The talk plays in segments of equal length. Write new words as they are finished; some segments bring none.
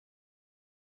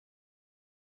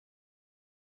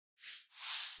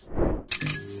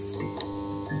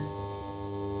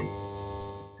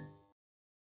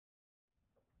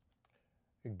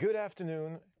Good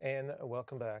afternoon and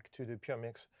welcome back to the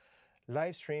Puremix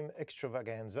live stream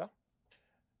extravaganza.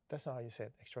 That's not how you say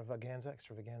it. Extravaganza.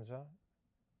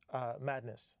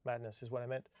 Madness is what I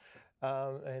meant.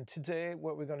 And today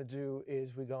what we're going to do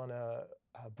is we're going to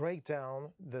break down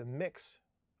the mix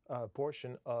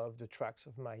portion of the Tracks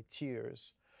of My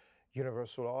Tears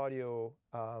Universal Audio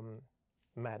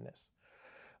Madness.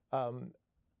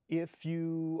 If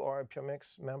you are a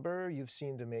Puremix member, you've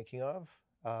seen the making of.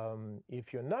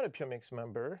 If you're not a Puremix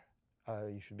member,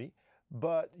 you should be,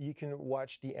 but you can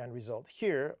watch the end result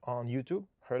here on YouTube,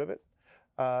 heard of it.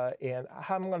 And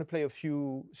I'm going to play a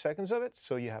few seconds of it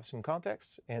so you have some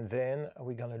context, and then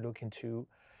we're going to look into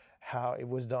how it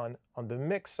was done on the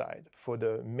mix side. For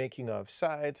the making of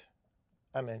side,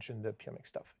 I mentioned the Puremix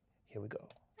stuff. Here we go.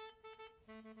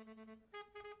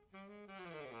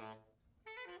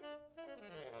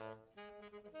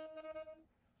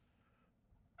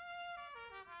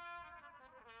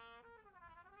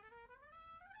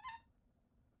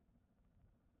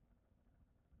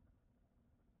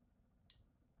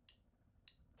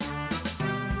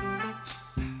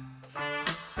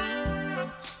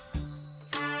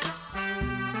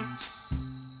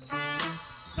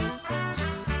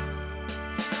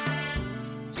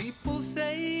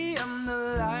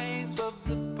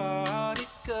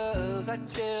 I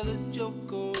tell a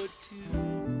joke or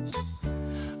two.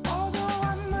 Although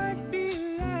I might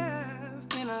be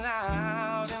laughing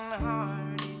loud and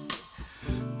hearty,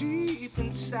 deep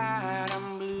inside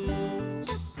I'm blue.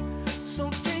 So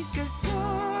take a good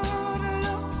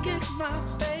look at my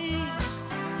face.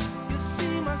 You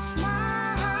see my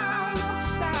smile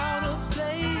looks out of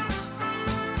place.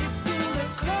 If you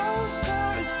look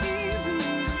closer, it's easy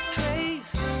to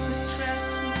trace the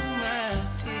tracks of my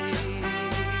tears.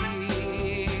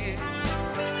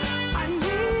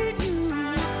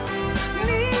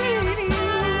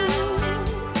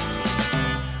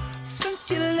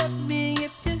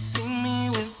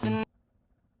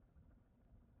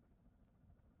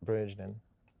 Bridge, then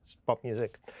it's pop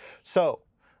music. So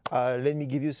let me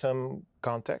give you some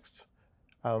context.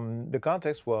 The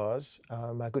context was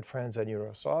my good friends at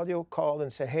Universal Audio called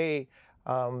and said, hey,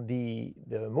 the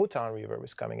Motown reverb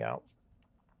is coming out.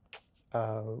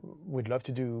 We'd love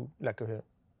to do like a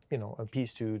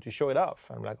piece to show it off.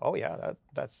 I'm like, oh yeah,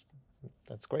 that's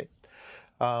great.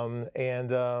 So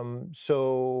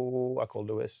I called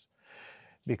Louis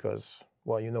because,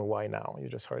 well, you know why now, you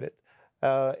just heard it.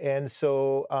 And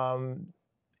so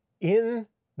in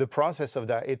the process of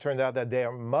that, it turned out that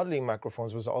their modeling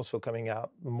microphones was also coming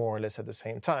out more or less at the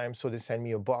same time. So they sent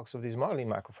me a box of these modeling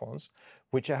microphones,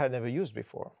 which I had never used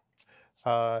before.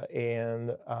 I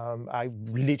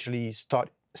literally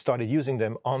started using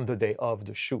them on the day of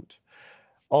the shoot.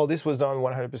 All this was done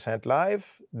 100%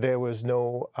 live. There was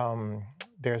no,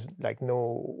 there's like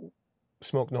no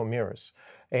smoke, no mirrors.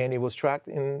 And it was tracked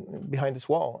behind this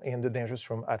wall in the Dangerous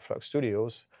Room at Flux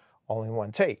Studios, all in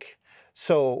one take.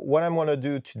 So what I'm going to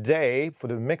do today for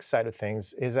the mix side of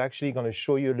things is actually going to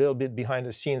show you a little bit behind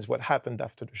the scenes what happened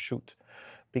after the shoot.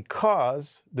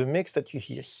 Because the mix that you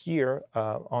hear here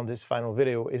on this final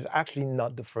video is actually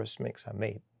not the first mix I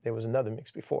made. There was another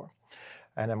mix before.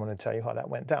 And I'm going to tell you how that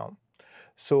went down.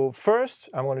 So first,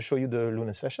 I'm going to show you the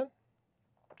Luna session.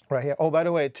 Right here. Oh, by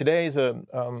the way, today is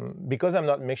because I'm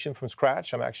not mixing from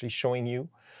scratch, I'm actually showing you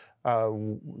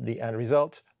the end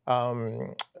result.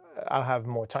 I'll have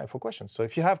more time for questions. So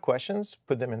if you have questions,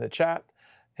 put them in the chat,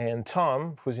 and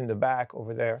Tom, who's in the back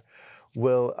over there,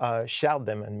 will shout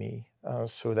them at me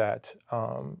so that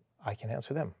I can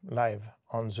answer them live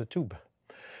on the tube.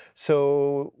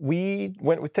 So we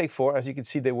went with take 4. As you can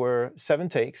see, there were 7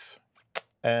 takes,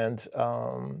 and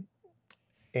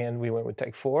we went with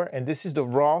take 4, and this is the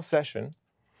raw session.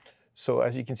 So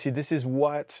as you can see, this is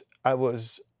what I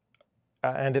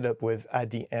ended up with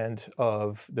at the end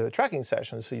of the tracking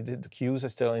session. So the cues are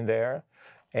still in there,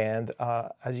 and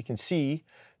as you can see,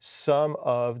 some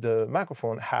of the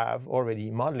microphone have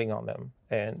already modeling on them,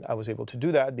 and I was able to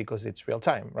do that because it's real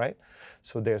time, right?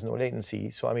 So there's no latency,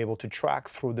 so I'm able to track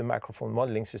through the microphone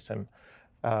modeling system.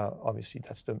 Obviously,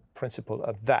 that's the principle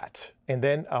of that. And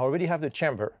then I already have the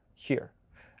chamber here.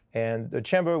 And the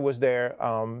chamber was there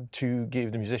to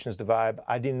give the musicians the vibe.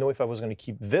 I didn't know if I was going to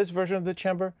keep this version of the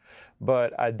chamber,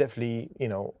 but I definitely,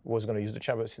 was going to use the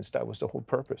chamber since that was the whole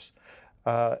purpose.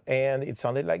 And it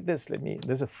sounded like this.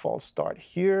 There's a false start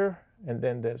here, and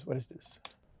then there's, what is this?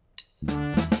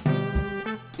 One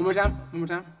more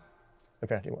time.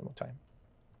 Apparently one more time.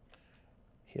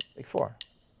 Here, take 4.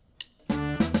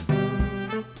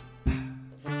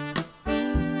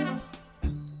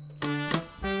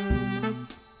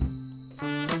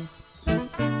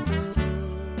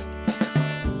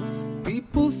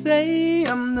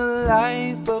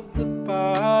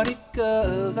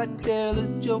 I tell a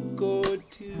joke or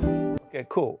two. Okay,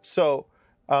 cool. So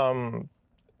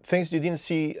things you didn't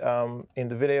see in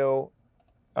the video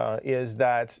is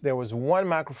that there was one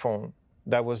microphone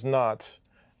that was not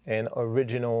an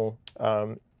original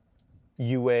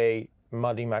UA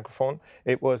modeling microphone.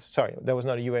 It was, sorry, that was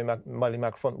not a UA modeling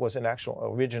microphone. It was an actual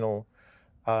original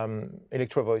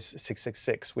Electro Voice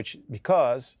 666, which,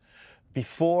 because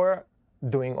before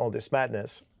doing all this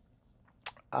madness,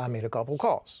 I made a couple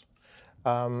calls.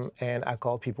 And I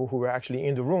called people who were actually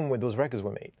in the room when those records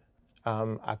were made.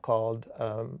 I called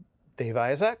Dave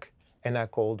Isaac and I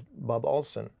called Bob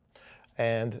Olson.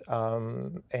 And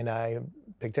I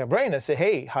picked their brain and said,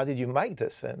 hey, how did you make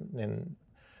this? And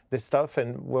this stuff,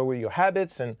 and what were your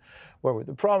habits, and what were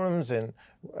the problems, and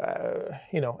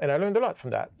you know, and I learned a lot from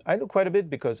that. I knew quite a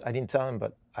bit because I didn't tell him,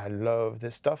 but I love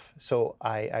this stuff. So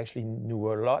I actually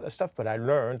knew a lot of stuff, but I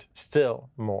learned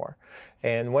still more.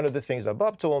 And one of the things that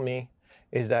Bob told me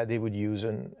is that they would use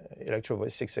an Electro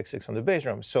Voice 666 on the bass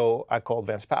drum. So I called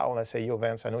Vance Powell and I said, yo,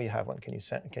 Vance, I know you have one. Can you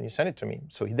send it to me?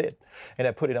 So he did. And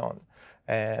I put it on.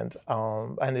 And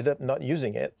I ended up not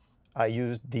using it. I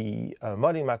used the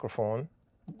modeling microphone,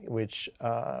 which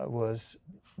was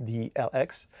the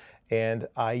LX, and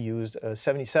I used a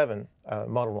 77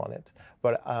 model on it.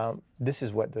 But this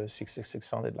is what the 666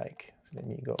 sounded like. So let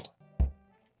me go.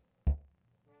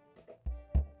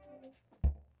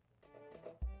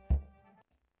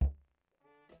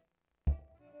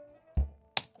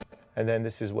 And then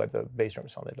this is what the bass drum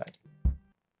sounded like.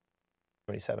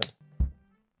 27.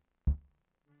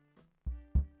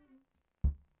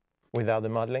 Without the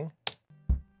modeling.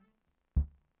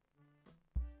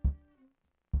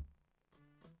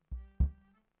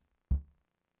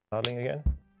 Modeling again.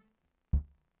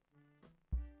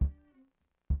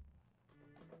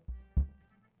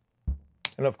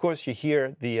 And of course you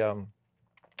hear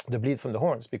the bleed from the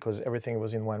horns because everything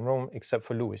was in one room except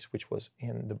for Louis, which was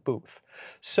in the booth.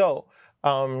 So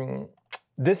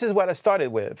this is what I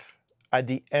started with at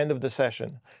the end of the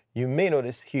session. You may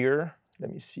notice here,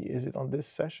 let me see, is it on this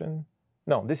session?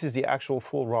 No, this is the actual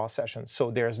full raw session.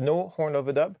 So there's no horn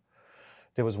overdub.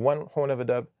 There was one horn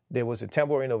overdub, there was a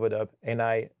tambourine overdub, and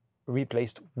I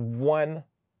replaced one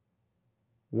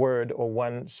word or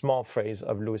one small phrase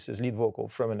of Louis's lead vocal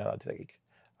from another take.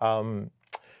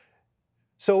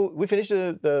 So we finished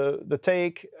the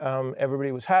take,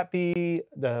 everybody was happy,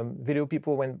 the video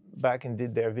people went back and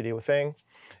did their video thing,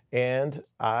 and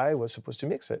I was supposed to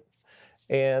mix it.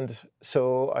 And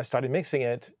so I started mixing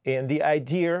it, and the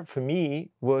idea for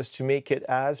me was to make it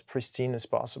as pristine as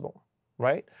possible,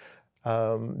 right?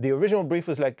 The original brief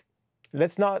was like,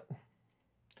 let's not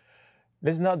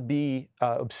be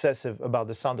obsessive about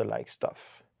the sound alike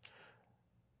stuff.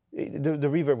 The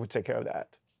reverb would take care of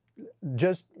that.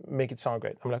 Just make it sound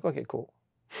great. I'm like, okay, cool.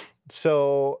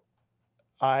 So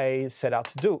I set out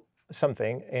to do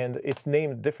something, and it's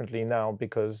named differently now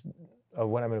because of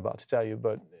what I'm about to tell you,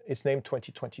 but it's named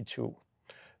 2022.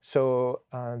 So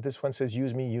this one says,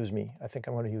 use me, use me. I think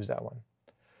I'm going to use that one.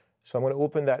 So I'm going to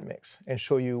open that mix and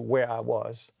show you where I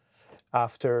was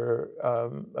after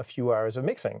a few hours of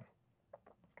mixing.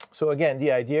 So again,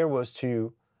 the idea was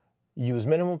to use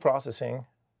minimal processing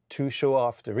to show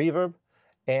off the reverb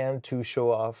and to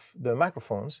show off the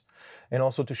microphones, and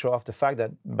also to show off the fact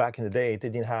that back in the day, they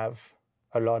didn't have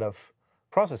a lot of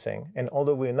processing. And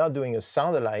although we're not doing a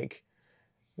sound alike,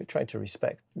 we try to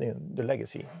respect, you know, the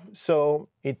legacy. So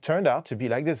it turned out to be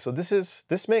like this. So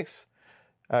this mix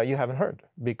you haven't heard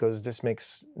because this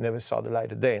mix never saw the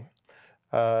light of day.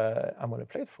 I'm going to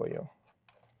play it for you.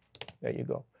 There you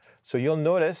go. So you'll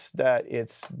notice that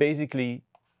it's basically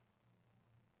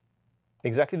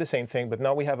exactly the same thing, but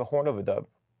now we have a horn overdub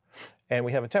and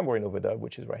we have a tambourine overdub,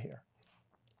 which is right here.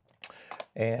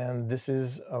 And this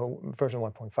is version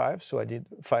 1.5, so I did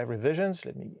 5 revisions.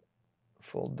 Let me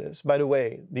fold this. By the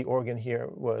way, the organ here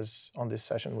was, on this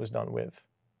session, was done with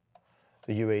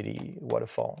the U80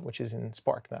 Waterfall, which is in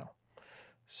Spark now.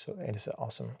 So, and it's an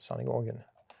awesome sounding organ.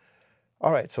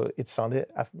 All right, so it sounded,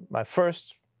 my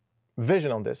first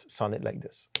vision on this sounded like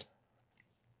this.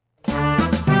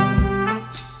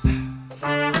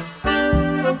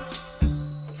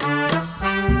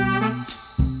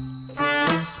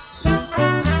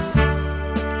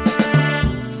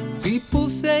 People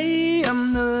say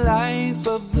I'm the life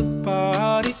of the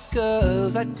party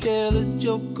 'cause I tell a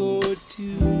joke or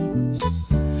two.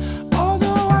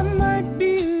 Although I might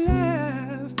be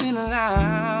laughing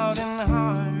loud and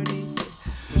hearty,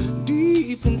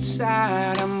 deep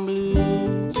inside I'm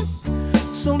blue.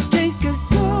 So take a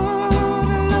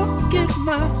good look at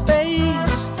my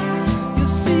face. You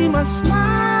see my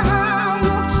smile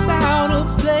looks out of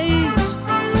place.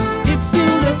 If you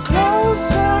look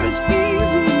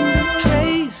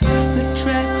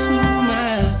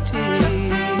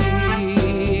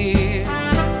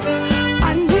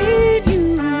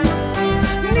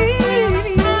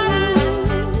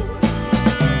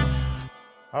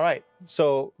right,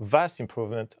 so vast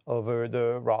improvement over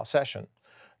the raw session.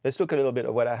 Let's look a little bit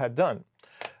at what I had done.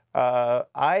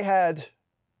 I had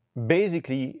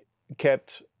basically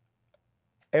kept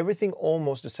everything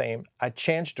almost the same. I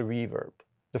changed the reverb.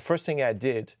 The first thing I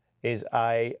did is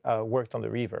I worked on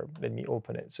the reverb. Let me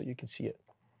open it so you can see it.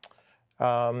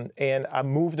 And I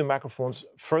moved the microphones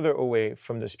further away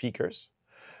from the speakers.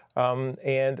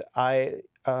 And I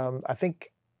think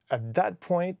at that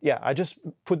point, yeah, I just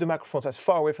put the microphones as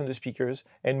far away from the speakers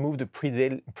and moved the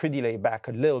pre-delay back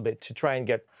a little bit to try and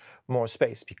get more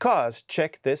space. Because,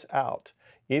 check this out,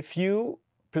 if you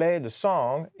play the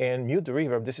song and mute the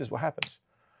reverb, this is what happens.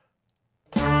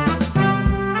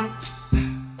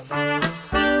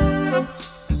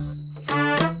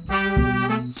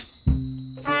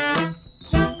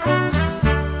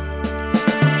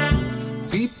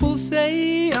 People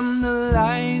say I'm the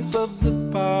life of the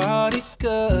party,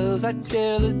 'cause I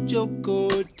tell a joke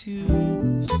or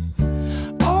two.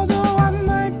 Although I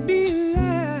might be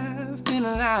laughing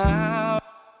aloud.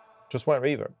 Just one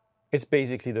reverb. It's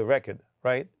basically the record,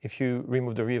 right? If you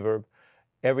remove the reverb,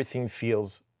 everything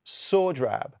feels so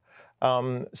drab.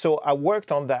 So I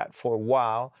worked on that for a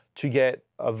while to get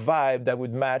a vibe that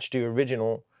would match the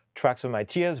original Tracks of My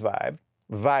Tears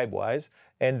vibe-wise,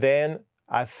 and then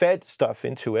I fed stuff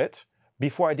into it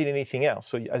before I did anything else.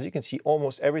 So as you can see,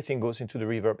 almost everything goes into the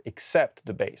reverb except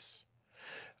the bass.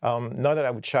 Not that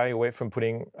I would shy away from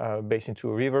putting bass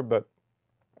into a reverb, but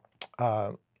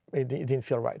it didn't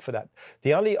feel right for that.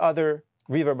 The only other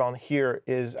reverb on here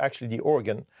is actually the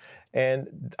organ,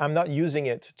 and I'm not using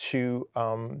it to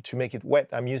make it wet.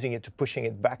 I'm using it to pushing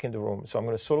it back in the room. So I'm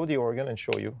going to solo the organ and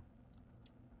show you.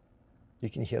 You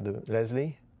can hear the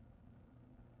Leslie.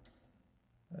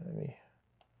 Let me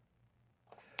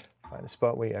find a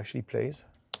spot where he actually plays.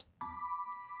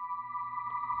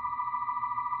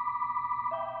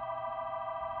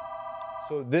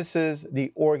 So this is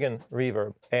the organ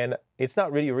reverb, and it's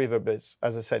not really a reverb, but it's,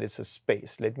 as I said, it's a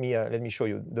space. Let me show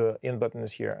you. The in button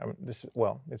is here.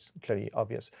 Well, it's clearly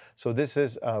obvious. So this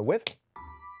is with.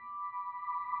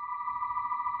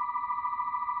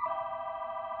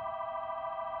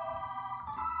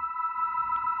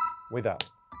 Without.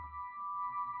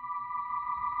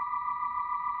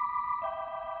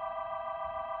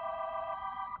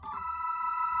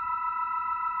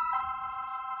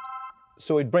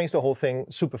 So it brings the whole thing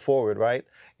super forward, right?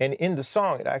 And in the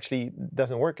song, it actually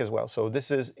doesn't work as well. So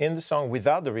this is in the song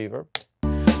without the reverb.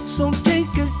 So take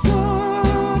a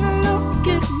good look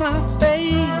at my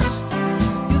face.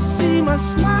 You'll see my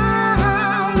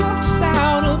smile looks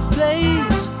out of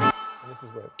place. And this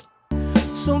is with.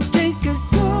 So take a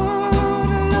good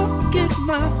look at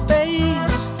my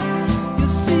face. You'll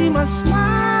see my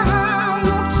smile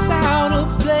looks out of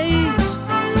place.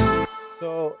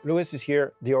 So Lewis is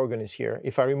here, the organ is here.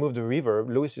 If I remove the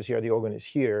reverb, Lewis is here, the organ is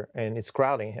here, and it's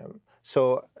crowding him.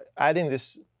 So adding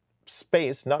this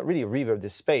space, not really a reverb,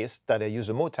 this space that I use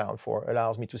a Motown for,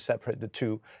 allows me to separate the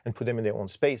two and put them in their own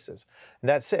spaces. And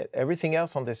that's it. Everything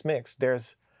else on this mix, there are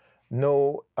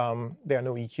no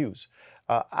EQs.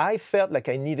 I felt like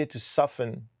I needed to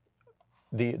soften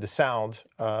the sound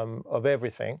of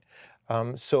everything.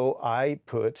 So I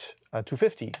put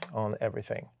 250 on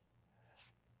everything.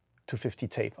 250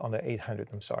 tape on the 800,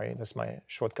 I'm sorry, that's my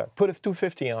shortcut. Put a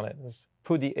 250 on it, let's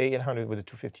put the 800 with a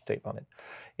 250 tape on it.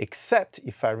 Except,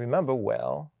 if I remember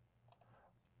well,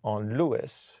 on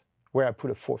Lewis, where I put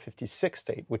a 456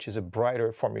 tape, which is a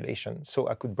brighter formulation, so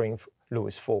I could bring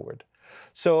Lewis forward.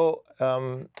 So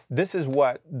this is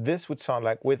what this would sound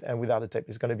like with and without the tape.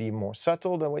 It's gonna be more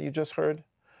subtle than what you just heard,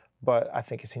 but I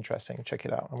think it's interesting. Check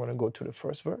it out. I'm gonna go to the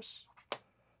first verse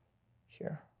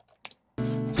here.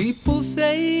 People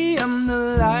say I'm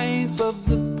the life of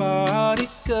the party,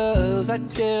 'cause I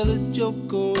tell a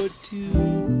joke or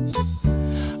two.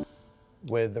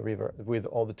 With the reverb, with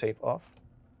all the tape off.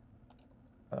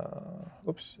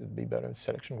 Oops, it'd be better if the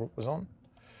selection group was on.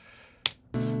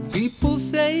 People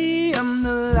say I'm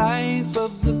the life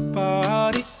of the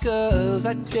party, 'cause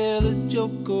I tell a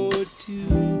joke or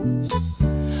two.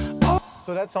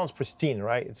 So that sounds pristine,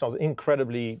 right? It sounds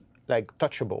incredibly like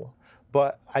touchable.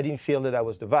 But I didn't feel that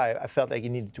was the vibe. I felt like it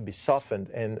needed to be softened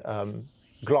and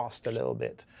glossed a little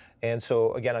bit. And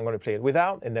so again, I'm going to play it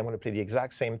without, and then I'm going to play the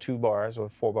exact same 2 bars or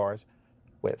 4 bars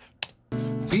with.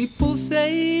 People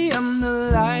say I'm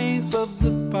the life of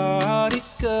the party,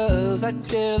 'cause I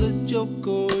tell a joke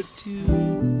or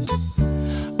two.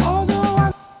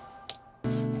 Although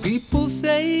people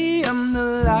say I'm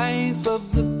the life of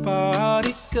the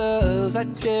party, 'cause I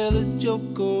tell a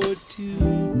joke or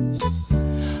two.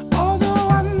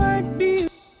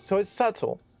 So it's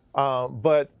subtle,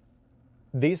 but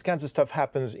these kinds of stuff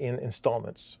happens in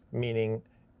installments, meaning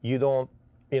you don't,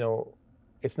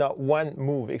 it's not one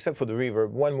move, except for the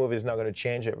reverb. One move is not going to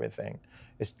change everything.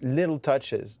 It's little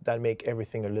touches that make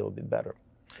everything a little bit better.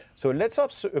 So let's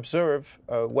observe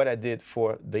what I did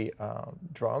for the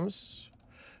drums,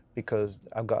 because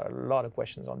I've got a lot of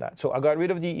questions on that. So I got rid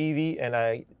of the EV and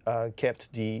I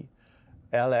kept the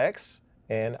LX,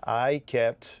 and I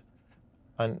kept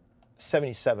an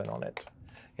 77 on it.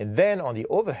 And then on the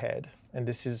overhead, and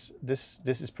this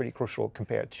is pretty crucial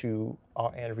compared to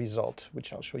our end result,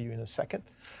 which I'll show you in a second.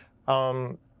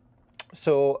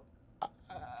 So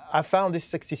I found this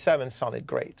 67 sounded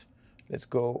great. Let's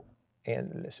go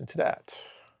and listen to that.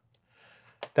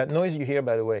 That noise you hear,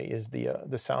 by the way, is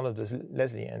the sound of the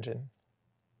Leslie engine.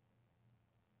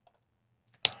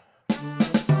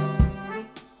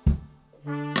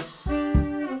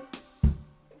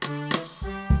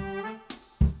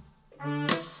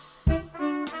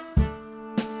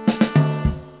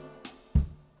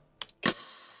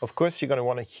 Of course, you're going to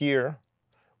want to hear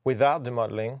without the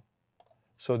modeling.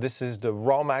 So this is the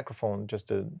raw microphone, just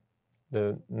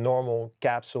the normal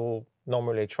capsule,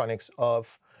 normal electronics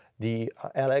of the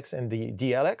LX and the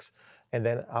DLX, and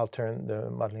then I'll turn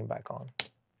the modeling back on.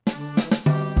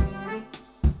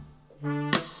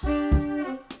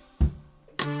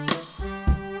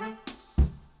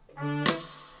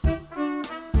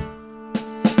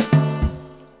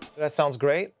 That sounds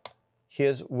great.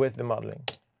 Here's with the modeling.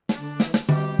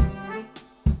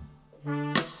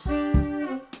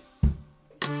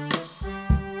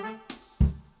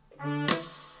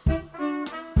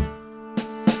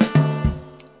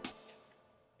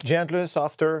 Gentler,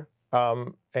 softer,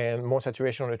 and more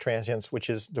saturation on the transients, which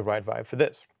is the right vibe for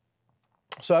this.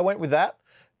 So I went with that,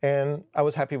 and I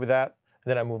was happy with that.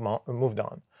 And then I moved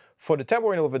on. For the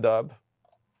tambourine overdub,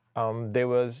 there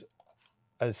was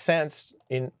a sense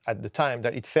at the time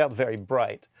that it felt very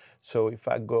bright. So if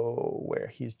I go where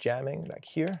he's jamming, like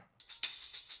here,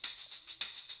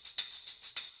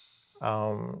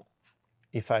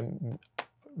 if I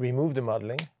remove the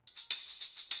modeling,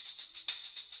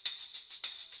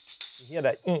 you hear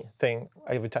that thing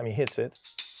every time he hits it.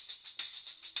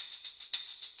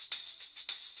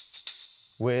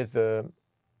 With the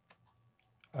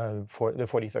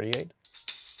 4038.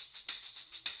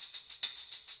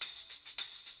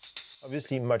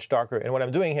 Obviously much darker. And what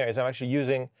I'm doing here is I'm actually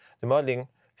using the modeling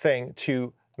thing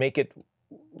to make it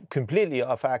completely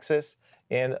off axis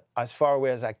and as far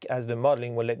away as the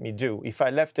modeling will let me do. If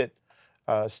I left it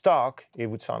stock, it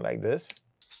would sound like this.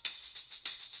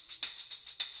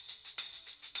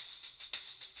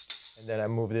 And then I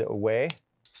moved it away.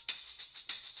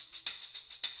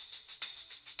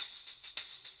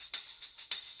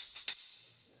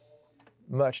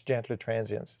 Much gentler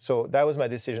transients. So that was my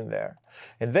decision there.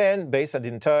 And then bass I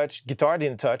didn't touch, guitar I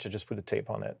didn't touch, I just put the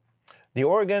tape on it. The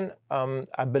organ,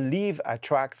 I believe I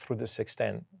tracked through the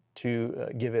 610 to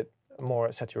give it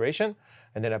more saturation.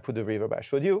 And then I put the reverb I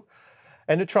showed you.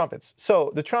 And the trumpets.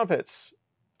 So the trumpets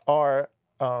are,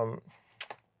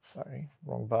 sorry,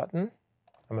 wrong button.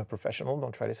 I'm a professional,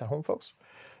 don't try this at home, folks.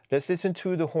 Let's listen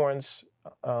to the horns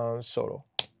solo.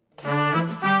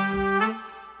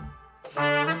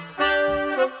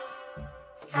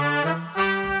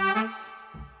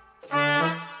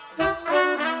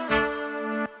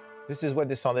 This is what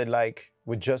they sounded like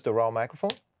with just the raw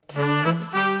microphone.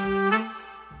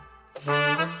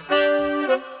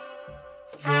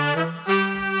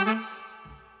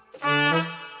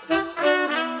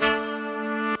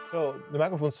 So the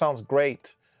microphone sounds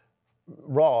great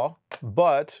raw,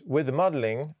 but with the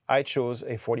modeling, I chose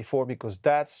a 44 because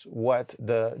that's what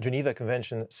the Geneva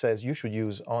Convention says you should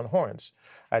use on horns,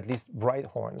 at least bright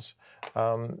horns.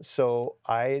 So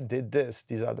I did this.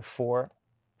 These are the 4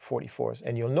 44s.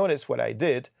 And you'll notice what I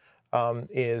did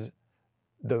is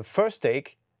the first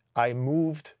take, I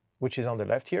moved, which is on the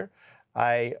left here,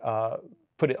 I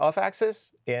put it off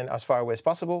axis and as far away as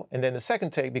possible. And then the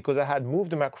second take, because I had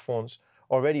moved the microphones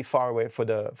already far away for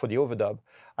the overdub,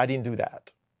 I didn't do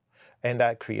that. And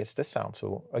that creates the sound.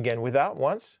 So again, without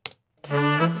once.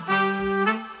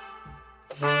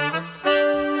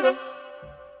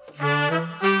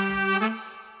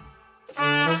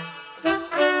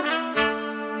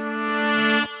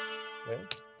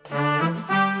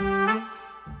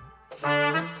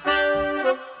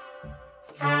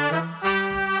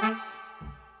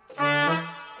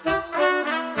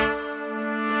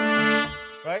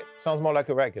 Sounds more like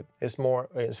a record. It's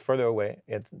further away.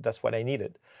 That's what I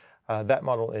needed. That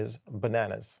model is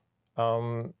bananas.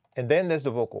 And then there's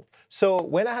the vocal. So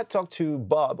when I had talked to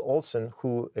Bob Olson,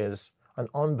 who is an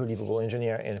unbelievable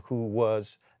engineer and who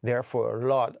was there for a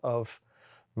lot of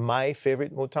my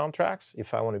favorite Motown tracks,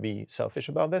 if I want to be selfish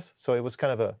about this. So it was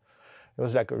kind of it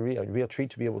was like a real treat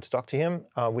to be able to talk to him.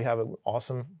 We have an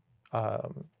awesome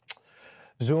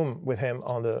Zoom with him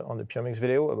on the Puremix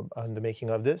video on the making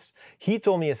of this. He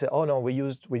told me, he said, "Oh no, we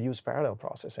used parallel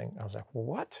processing." I was like,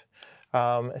 "What?"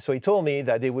 So he told me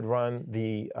that they would run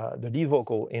the lead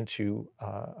vocal into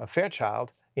a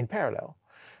Fairchild in parallel,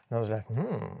 and I was like,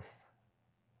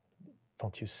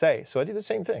 don't you say? So I did the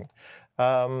same thing.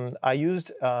 I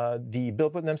used the Bill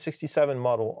Putnam 67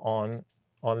 model on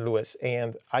Lewis,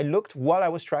 and I looked while I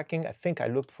was tracking. I think I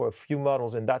looked for a few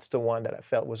models, and that's the one that I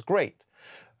felt was great.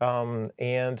 But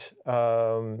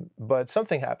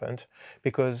something happened,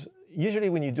 because usually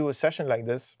when you do a session like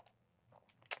this,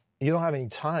 you don't have any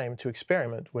time to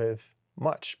experiment with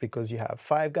much, because you have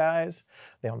 5 guys,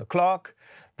 they're on the clock,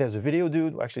 there's a video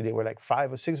dude. Actually, there were like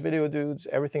 5 or 6 video dudes.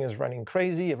 Everything is running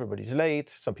crazy. Everybody's late.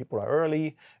 Some people are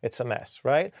early. It's a mess,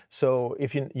 right? So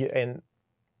if and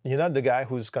you're not the guy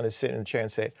who's going to sit in a chair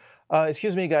and say,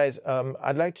 excuse me, guys,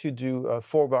 I'd like to do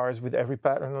 4 bars with every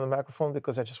pattern on the microphone,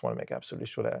 because I just want to make absolutely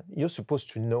sure that you're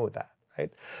supposed to know that,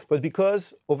 right? But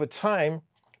because over time,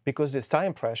 because there's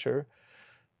time pressure,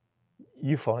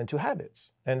 you fall into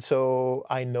habits. And so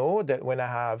I know that when I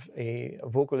have a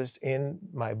vocalist in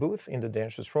my booth in the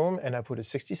dancer's room and I put a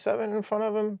 67 in front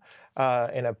of him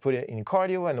and I put it in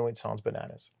cardio, I know it sounds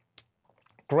bananas.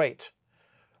 Great.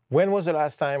 When was the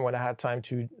last time when I had time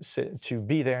to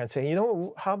be there and say, you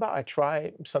know, how about I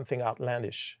try something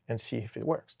outlandish and see if it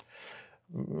works?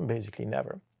 Basically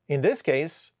never. In this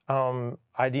case,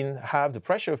 I didn't have the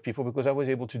pressure of people, because I was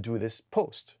able to do this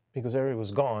post, because everybody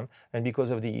was gone. And because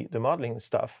of the modeling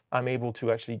stuff, I'm able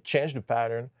to actually change the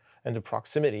pattern and the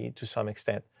proximity to some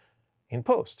extent in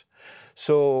post.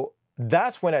 So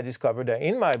that's when I discovered that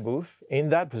in my booth, in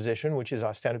that position, which is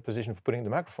our standard position for putting the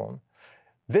microphone,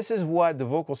 this is what the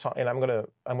vocal sound, and I'm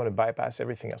gonna bypass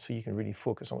everything else so you can really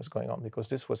focus on what's going on, because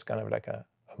this was kind of like a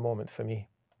moment for me.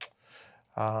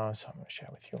 So I'm gonna share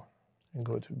with you and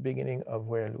go to the beginning of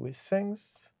where Louis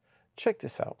sings. Check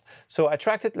this out. So I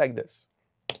tracked it like this.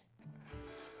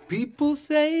 People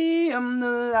say I'm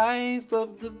the life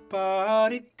of the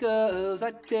party, 'cause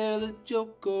I tell a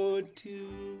joke or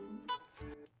two.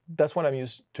 That's what I'm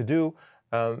used to do.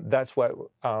 That's what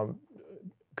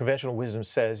conventional wisdom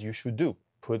says you should do.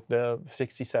 Put the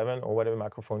 67 or whatever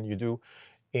microphone you do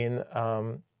in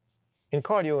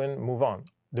cardio and move on.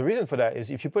 The reason for that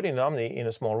is if you put in an Omni in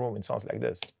a small room, it sounds like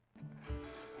this.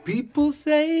 People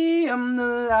say I'm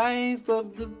the life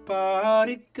of the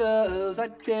party, 'cause I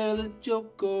tell a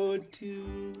joke or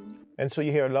two. And so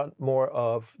you hear a lot more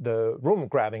of the room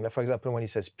grabbing. Like for example, when he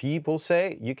says people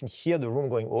say, you can hear the room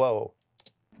going, whoa.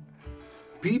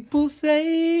 People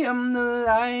say I'm the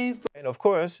life. And of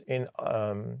course, in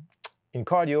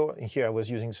cardio, and here I was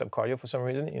using subcardio for some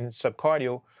reason, in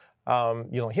subcardio,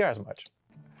 you don't hear as much.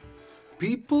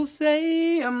 People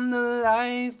say I'm the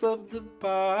life of the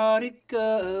party,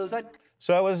 'cause I...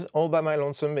 So I was all by my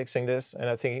lonesome mixing this, and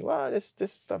I'm thinking, well, this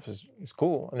stuff is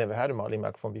cool. I never had a modeling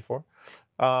microphone before.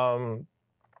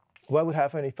 What would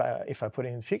happen if I put it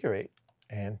in figure 8?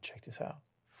 And check this out.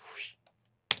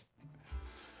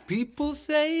 People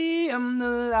say I'm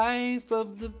the life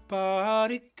of the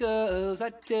party, 'cause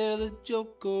I tell a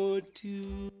joke or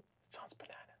two. Sounds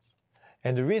bananas.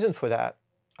 And the reason for that,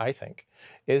 I think,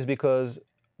 is because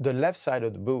the left side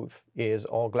of the booth is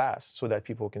all glass so that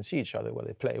people can see each other while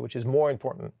they play, which is more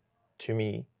important to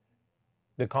me.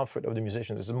 The comfort of the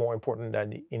musicians is more important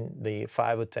than in the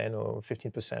 5 or 10 or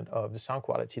 15% of the sound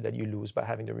quality that you lose by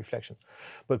having the reflection.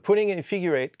 But putting in a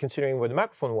figure 8, considering where the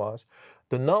microphone was,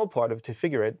 the null part of the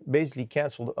figure 8 basically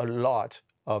canceled a lot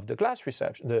of the glass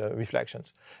reception, the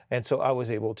reflections. And so I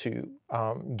was able to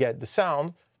get the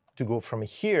sound to go from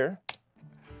here.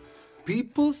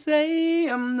 People say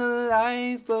I'm the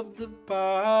life of the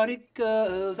party,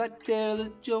 'cause I tell a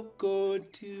joke or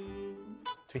two.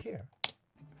 To here.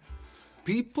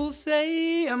 People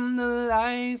say I'm the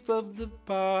life of the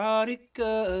party,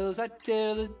 'cause I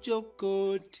tell a joke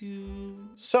or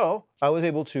two. So I was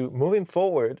able to move him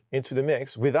forward into the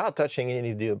mix without touching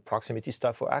any of the proximity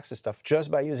stuff or access stuff,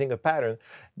 just by using a pattern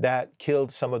that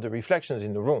killed some of the reflections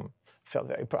in the room. Felt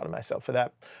very proud of myself for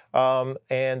that.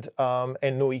 And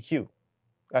no EQ.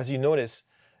 As you notice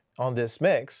on this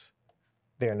mix,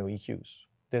 there are no EQs.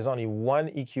 There's only one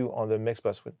EQ on the mix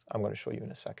bus, which I'm going to show you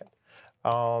in a second.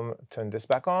 Turn this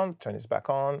back on, turn this back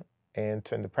on, and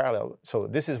turn the parallel. So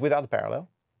this is without the parallel.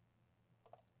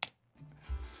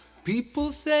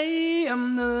 People say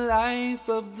I'm the life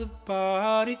of the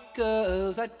party,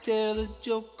 'cause I tell a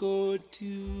joke or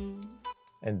two.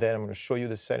 And then I'm going to show you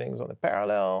the settings on the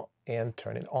parallel and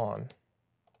turn it on.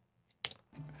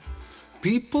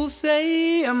 People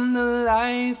say I'm the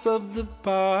life of the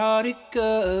party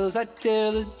 'cause I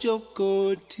tell a joke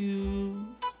or two.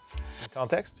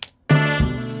 Context.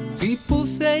 People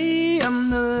say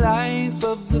I'm the life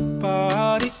of the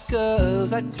party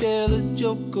 'cause I tell a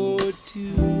joke or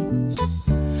two.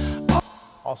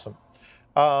 Awesome.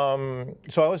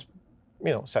 So I was,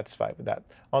 satisfied with that.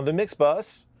 On the mix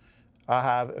bus, I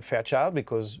have a Fairchild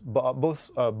because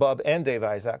both Bob and Dave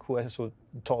Isaac, who I also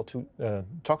talked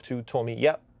to, told me,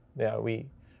 yeah, we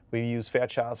use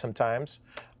Fairchild sometimes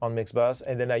on mix bus,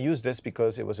 and then I used this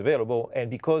because it was available and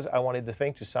because I wanted the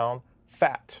thing to sound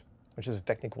fat, which is a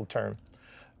technical term.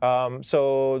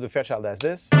 So the Fairchild has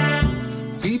this.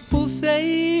 People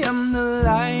say I'm the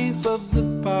life of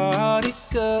the party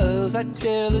 'cause I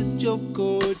tell a joke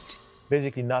or two.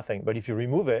 Basically nothing, but if you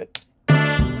remove it,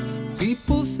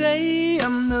 people say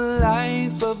I'm the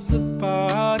life of the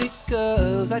party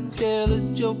 'cause I tell a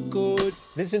joke or two.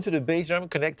 Listen to the bass drum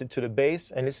connected to the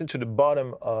bass and listen to the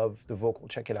bottom of the vocal.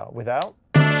 Check it out. Without.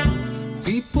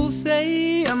 People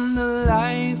say I'm the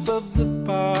life of the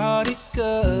party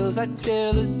 'cause I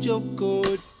tell a joke or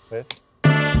two. With.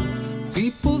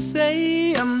 People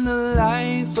say I'm the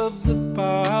life of the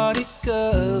party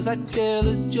 'cause I tell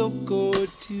a joke or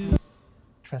two.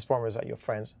 Transformers are your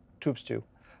friends. Troops too.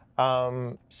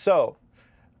 So,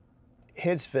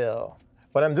 Hitsville.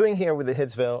 What I'm doing here with the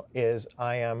Hitsville is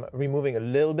I am removing a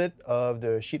little bit of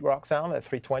the sheetrock sound at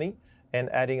 320 and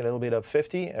adding a little bit of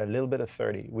 50 and a little bit of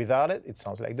 30. Without it, it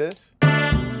sounds like this.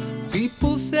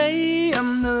 People say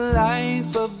I'm the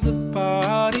life of the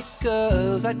party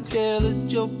 'cause I tell a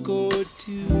joke or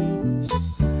two.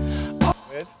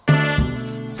 With.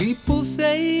 People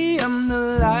say I'm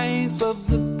the life of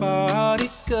the party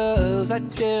 'cause I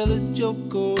tell a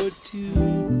joke or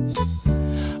two.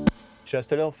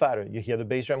 Just a little fatter. You hear the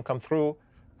bass drum come through,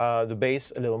 the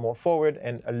bass a little more forward,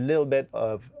 and a little bit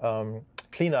of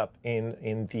cleanup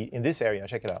in this area.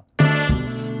 Check it out.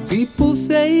 People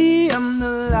say I'm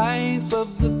the life of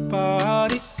the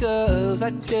party 'cause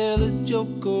I tell a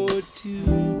joke or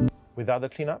two. Without the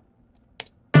cleanup.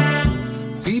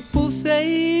 People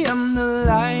say I'm the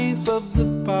life of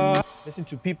the party. Listen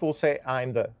to people say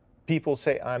I'm the. People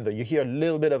say I'm the. You hear a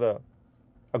little bit of a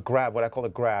grab, what I call a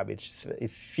grab. It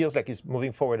feels like it's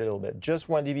moving forward a little bit. Just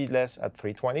 1 dB less at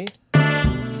 320.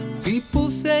 People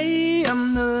say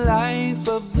I'm the life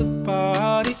of the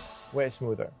party. Way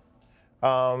smoother.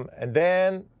 And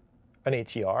then an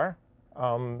ATR,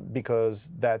 because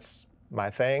that's my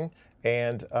thing.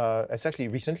 And it's actually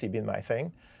recently been my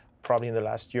thing. Probably in the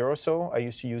last year or so, I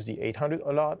used to use the 800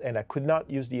 a lot, and I could not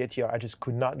use the ATR. I just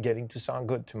could not get it to sound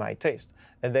good to my taste.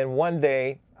 And then one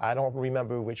day, I don't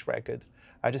remember which record,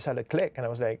 I just had a click, and I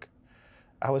was like,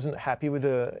 I wasn't happy with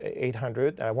the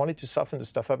 800. I wanted to soften the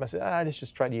stuff up. I said, let's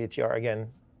just try the ATR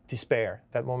again. Despair.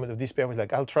 That moment of despair was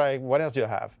like, I'll try, what else do you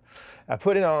have? I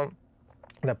put it on,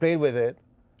 and I played with it,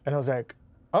 and I was like,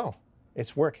 oh,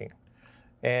 it's working.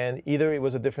 And either it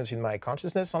was a difference in my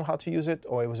consciousness on how to use it,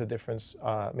 or it was a difference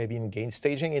maybe in gain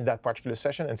staging in that particular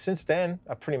session. And since then,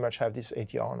 I pretty much have this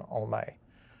ATR on all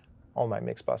my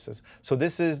mix buses. So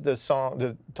this is the song,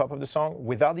 the top of the song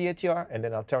without the ATR, and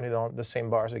then I'll turn it on the same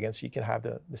bars again so you can have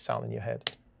the sound in your head.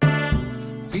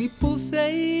 People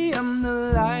say I'm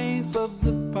the life of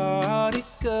the party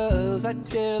 'cause I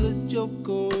tell a joke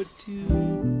or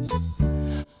two.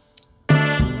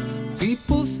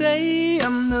 People say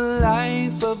I'm the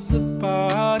life of the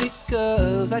party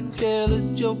 'cause I tell a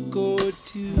joke or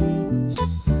two.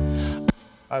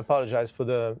 I apologize for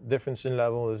the difference in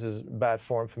level. This is bad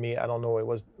form for me. I don't know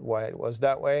why it was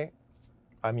that way.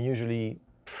 I'm usually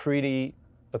pretty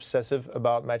obsessive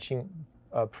about matching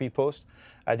pre-post.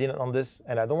 I didn't on this,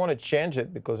 and I don't want to change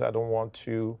it because I don't want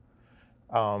to,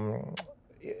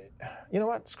 you know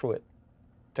what, screw it.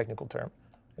 Technical term.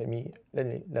 Let me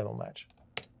level match.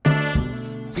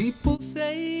 People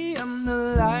say I'm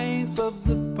the life of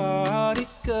the party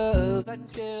 'cause I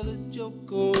tell a joke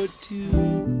or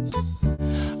two.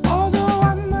 Although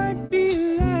I might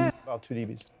be left. About 2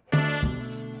 dBs.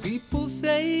 People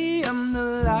say I'm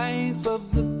the life of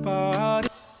the party.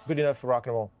 Good enough for rock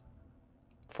and roll.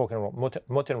 Folk and roll.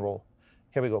 Motown roll.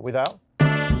 Here we go. Without.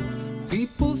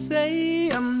 People say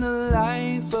I'm the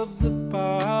life of the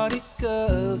party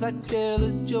 'cause I tell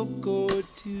a joke or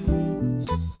two.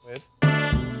 With.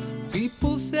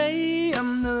 People say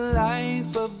I'm the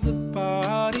life of the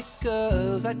party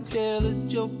 'cause I tell a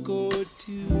joke or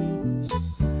two.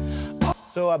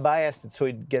 So I biased it so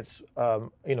it gets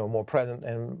more present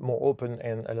and more open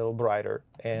and a little brighter.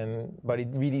 But it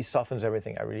really softens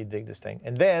everything. I really dig this thing.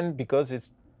 And then because it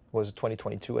was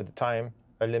 2022 at the time,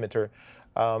 a limiter,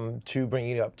 to bring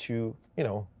it up to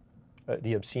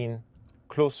the obscene,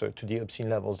 closer to the obscene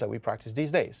levels that we practice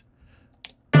these days.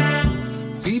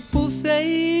 People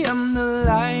say I'm the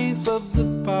life of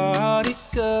the party,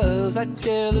 'cause I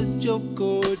tell a joke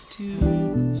or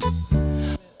two.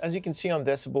 As you can see on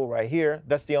decibel right here,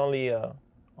 that's the only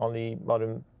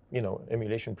modern,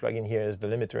 emulation plugin here is the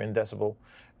limiter in decibel.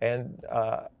 And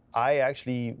I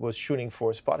actually was shooting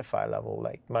for Spotify level,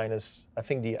 like minus, I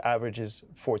think the average is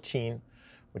 14,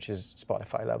 which is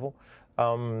Spotify level,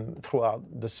 throughout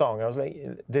the song. I was like,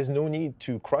 there's no need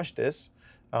to crush this,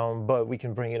 but we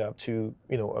can bring it up to,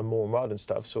 a more modern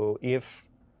stuff. So if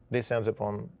this ends up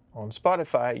on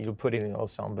Spotify, you'll put it in All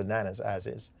Sound Bananas as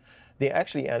is. They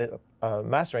actually ended up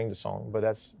mastering the song, but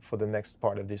that's for the next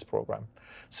part of this program.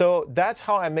 So that's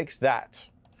how I mix that.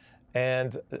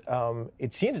 And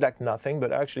it seems like nothing,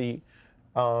 but actually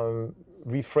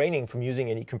refraining from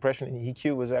using any compression in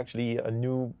EQ was actually a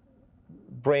new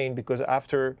brain, because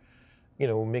after,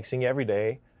 mixing every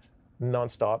day,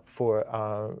 nonstop for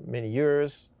many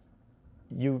years,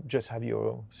 you just have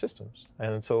your systems.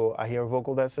 And so I hear a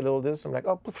vocal that's a little this, I'm like,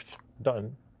 oh,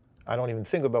 done. I don't even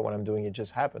think about what I'm doing, it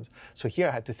just happens. So here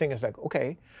I had to think, it's like,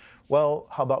 okay, well,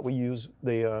 how about we use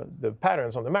the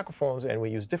patterns on the microphones, and we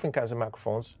use different kinds of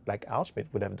microphones, like Al Schmidt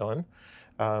would have done,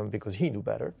 because he knew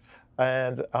better.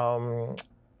 And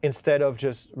instead of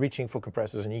just reaching for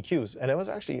compressors and EQs. And it was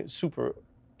actually a super,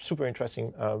 super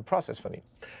interesting process for me.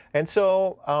 And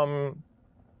so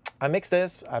I mixed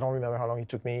this. I don't remember how long it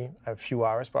took me, a few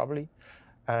hours probably.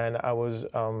 And I was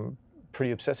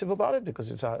pretty obsessive about it,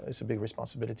 because it's a big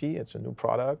responsibility. It's a new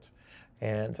product.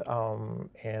 And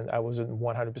I wasn't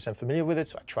 100% familiar with it,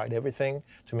 so I tried everything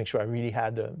to make sure I really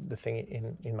had the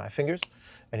thing in my fingers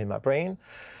and in my brain.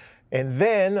 And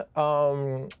then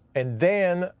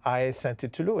I sent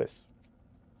it to Louis.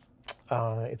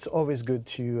 It's always good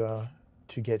to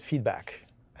get feedback.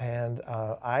 And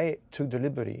I took the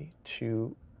liberty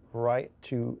to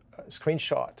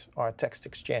screenshot our text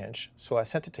exchange. So I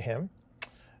sent it to him,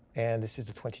 and this is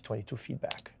the 2022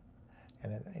 feedback.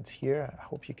 And it's here. I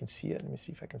hope you can see it. Let me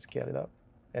see if I can scale it up.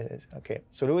 It is. Okay.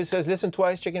 So Louis says, listen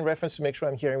twice, checking reference to make sure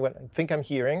I'm hearing what I think I'm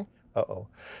hearing. Uh-oh.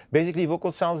 Basically,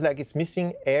 vocal sounds like it's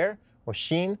missing air or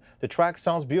sheen. The track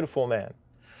sounds beautiful, man.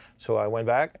 So I went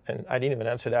back, and I didn't even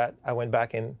answer that. I went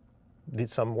back and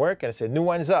did some work, and I said, new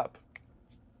one's up.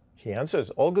 He answers,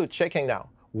 all good, checking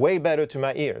now. Way better to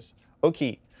my ears.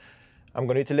 Okay. I'm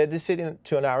going to let this sit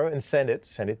into an hour and send it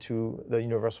to the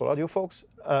Universal Audio folks,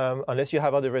 unless you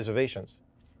have other reservations.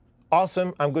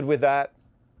 Awesome, I'm good with that.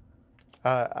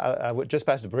 I would just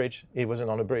pass the bridge. It wasn't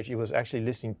on the bridge. It was actually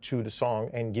listening to the song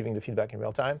and giving the feedback in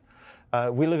real time.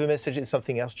 We leave a message and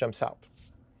something else jumps out.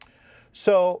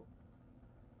 So,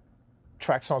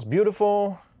 track sounds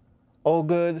beautiful, all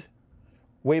good,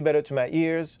 way better to my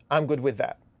ears. I'm good with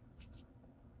that.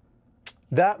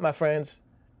 That, my friends,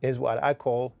 is what I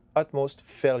call utmost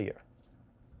failure.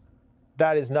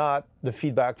 That is not the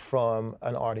feedback from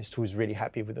an artist who is really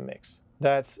happy with the mix.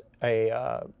 That's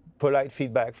a polite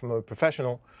feedback from a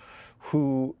professional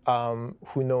who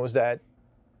knows that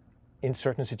in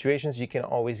certain situations you can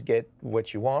always get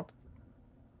what you want,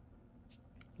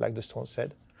 like the Stones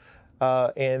said,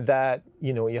 and that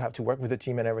you have to work with the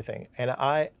team and everything. And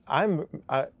I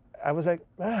was like,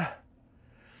 I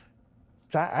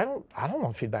don't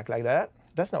want feedback like that.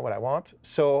 That's not what I want.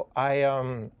 So I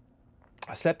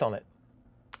slept on it.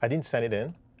 I didn't send it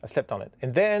in. I slept on it.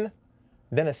 And then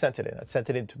I sent it in. I sent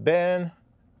it in to Ben,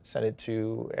 sent it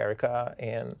to Erica,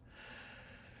 and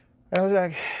I was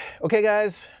like, okay,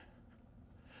 guys,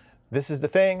 this is the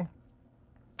thing.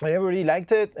 And everybody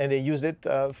liked it, and they used it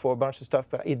for a bunch of stuff,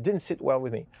 but it didn't sit well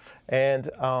with me. And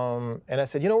I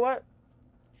said, you know what?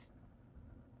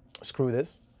 Screw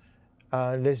this.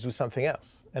 Let's do something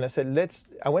else. And I said,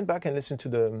 I went back and listened to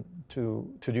the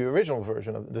original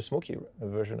version of the Smoky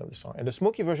version of the song. And the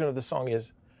Smoky version of the song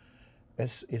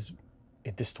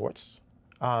it distorts,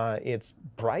 it's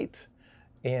bright,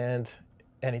 and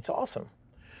it's awesome.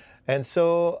 And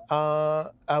so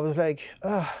I was like,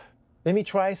 let me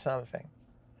try something.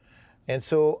 And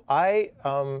so I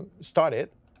started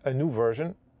a new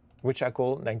version, which I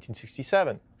call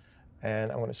 1967.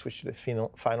 And I'm going to switch to the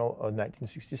final of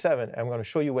 1967. I'm going to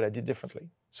show you what I did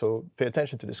differently. So pay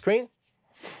attention to the screen.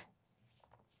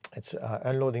 It's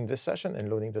unloading this session and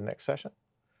loading the next session.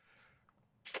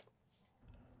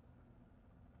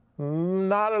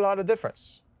 Not a lot of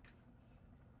difference.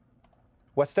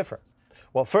 What's different?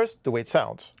 Well, first, the way it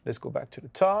sounds. Let's go back to the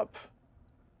top.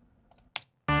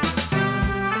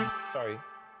 Sorry,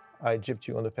 I gypped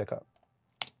you on the pickup.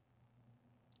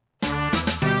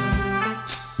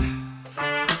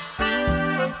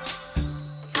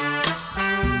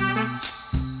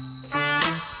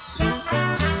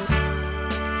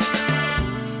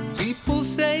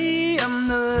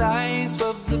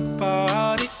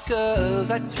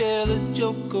 I tell a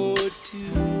joke or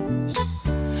two.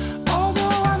 Although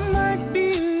I might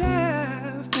be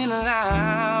laughing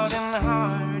loud and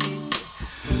hearty,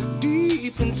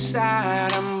 deep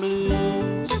inside I'm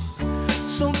blue.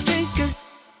 So take a...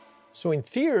 So in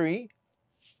theory,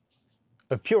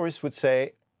 a purist would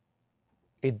say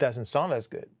it doesn't sound as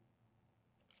good.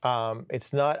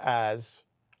 It's not as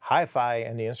hi-fi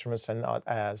and the instruments are not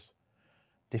as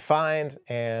defined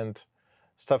and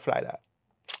stuff like that.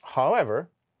 However,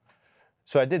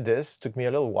 so I did this, took me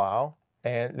a little while,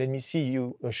 and let me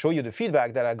show you the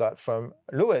feedback that I got from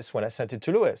Lewis when I sent it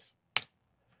to Lewis.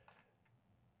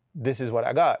 This is what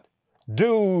I got.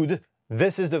 Dude,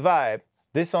 this is the vibe.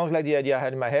 This sounds like the idea I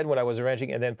had in my head when I was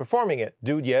arranging and then performing it.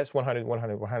 Dude, yes, 100,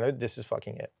 100, 100, this is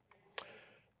fucking it.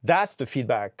 That's the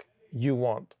feedback you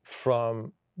want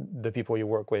from the people you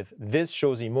work with. This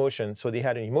shows emotion, so they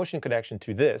had an emotion connection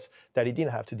to this that it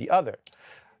didn't have to the other.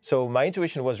 So my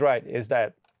intuition was right, is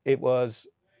that it was,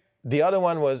 the other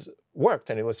one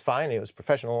worked and it was fine, it was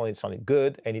professional, and it sounded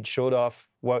good, and it showed off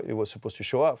what it was supposed to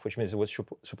show off, which means it was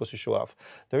supposed to show off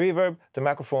the reverb, the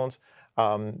microphones,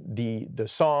 the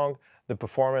song, the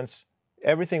performance,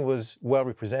 everything was well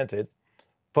represented,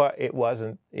 but it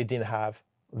didn't have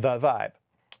the vibe.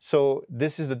 So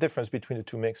this is the difference between the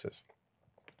two mixes.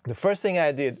 The first thing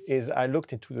I did is I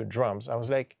looked into the drums. I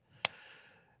was like,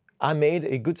 I made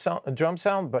a good sound, a drum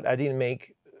sound, but I didn't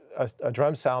make a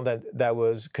drum sound that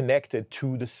was connected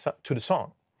to the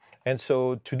song. And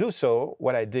so to do so,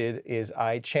 what I did is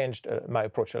I changed my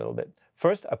approach a little bit.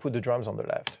 First, I put the drums on the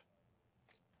left.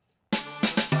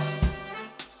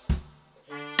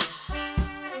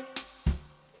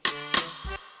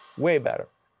 Way better.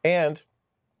 And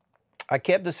I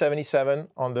kept the 77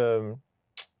 on the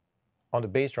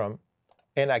bass drum,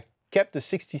 and I kept the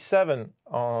 67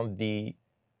 on the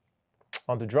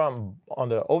drum, on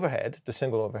the overhead, the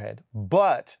single overhead,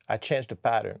 but I changed the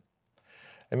pattern.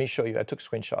 Let me show you. I took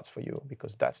screenshots for you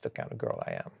because that's the kind of girl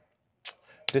I am.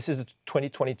 This is the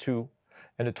 2022,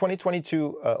 and the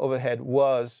 2022 overhead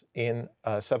was in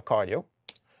subcardio,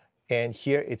 and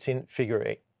here it's in figure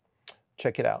 8.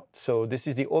 Check it out. So this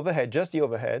is the overhead, just the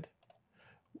overhead,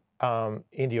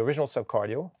 in the original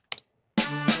subcardio.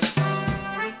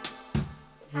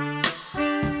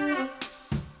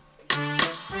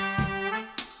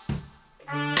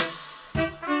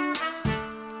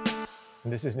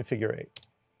 And this is in figure 8.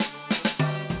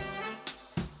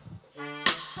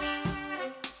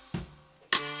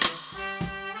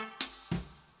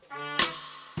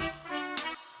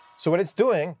 So what it's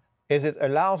doing is it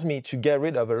allows me to get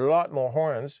rid of a lot more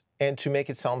horns and to make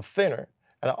it sound thinner.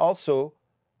 And I also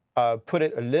put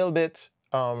it a little bit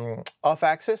off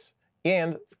axis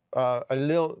and a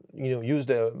little, use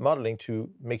the modeling to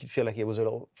make it feel like it was a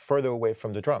little further away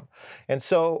from the drum. And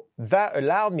so that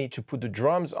allowed me to put the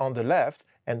drums on the left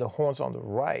and the horns on the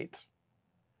right,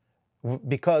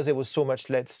 because there was so much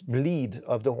less bleed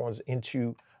of the horns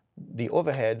into the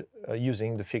overhead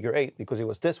using the figure 8, because it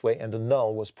was this way and the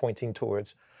null was pointing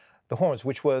towards the horns,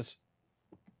 which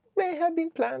may have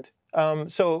been planned.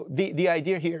 So the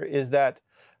idea here is that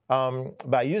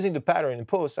by using the pattern in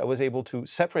post, I was able to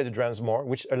separate the drums more,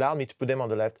 which allowed me to put them on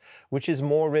the left, which is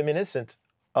more reminiscent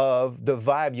of the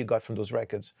vibe you got from those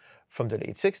records from the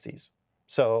late 60s.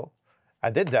 So I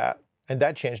did that, and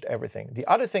that changed everything. The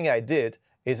other thing I did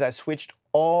is I switched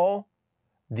all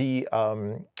the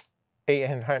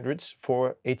A100s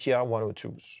for ATR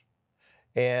 102s.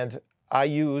 And I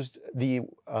used the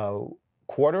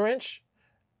 1/4 inch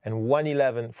and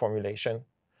 111 formulation,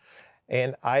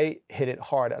 and I hit it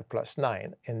hard at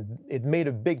 +9, and it made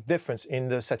a big difference in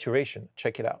the saturation.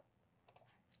 Check it out.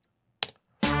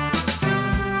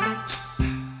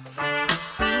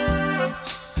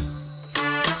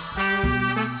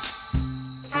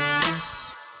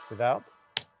 Without.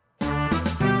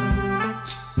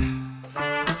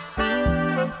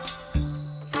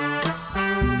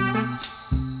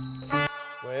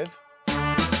 With.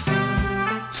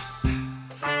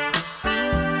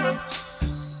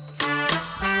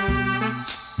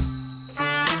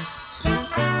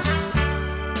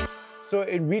 So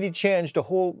it really changed the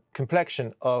whole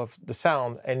complexion of the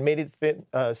sound and made it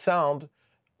sound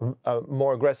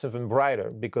more aggressive and brighter,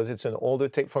 because it's an older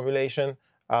tape formulation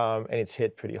and it's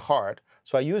hit pretty hard.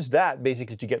 So I used that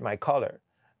basically to get my color,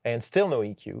 and still no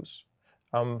EQs.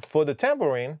 For the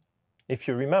tambourine, if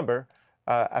you remember,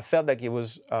 I felt like it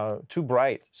was too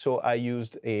bright, so I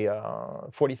used a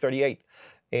 4038.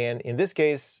 And in this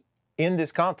case, in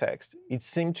this context, it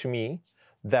seemed to me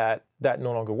that that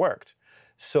no longer worked.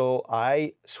 So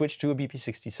I switched to a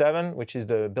BP67, which is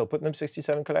the Bill Putnam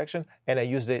 67 collection, and I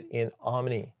used it in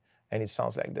Omni, and it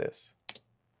sounds like this.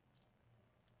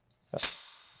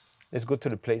 Let's go to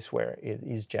the place where it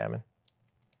is jamming.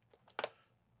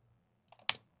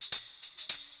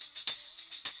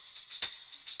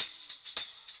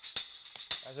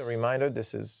 As a reminder,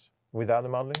 this is without the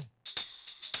modeling.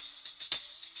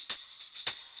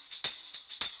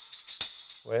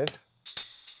 With.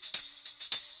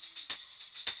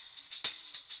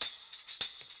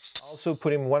 Also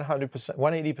put in 100%,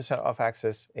 180% off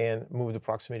axis and move the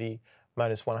proximity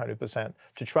minus 100%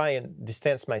 to try and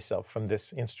distance myself from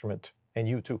this instrument and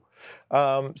you too.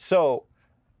 So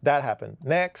that happened.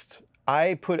 Next,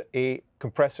 I put a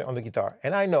compressor on the guitar,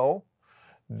 and I know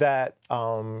that,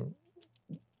 I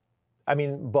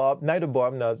mean, neither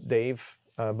Bob nor Dave,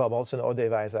 Bob Olson or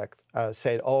Dave Isaac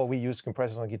said, oh, we use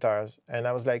compressors on guitars. And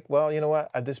I was like, well, you know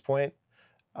what, at this point,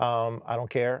 I don't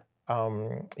care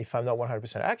if I'm not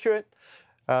 100% accurate.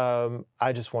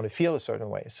 I just want to feel a certain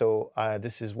way. So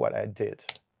this is what I did.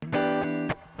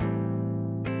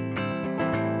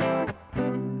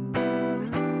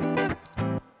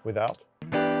 Without.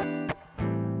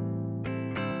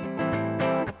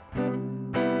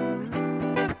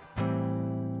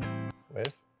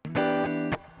 With.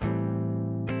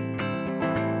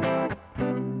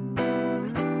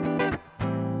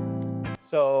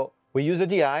 So we use a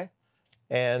DI,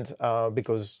 and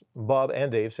because Bob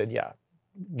and Dave said, yeah,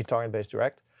 guitar and bass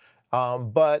direct.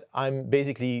 But I'm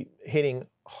basically hitting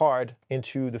hard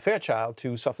into the Fairchild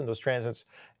to soften those transits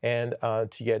and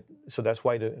to get, so that's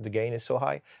why the gain is so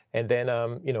high. And then,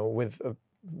 you know, with a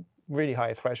really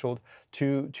high threshold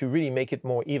to really make it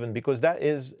more even, because that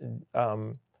is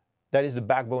the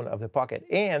backbone of the pocket.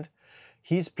 And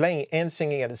he's playing and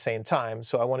singing at the same time.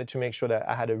 So I wanted to make sure that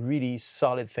I had a really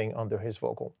solid thing under his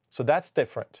vocal. So that's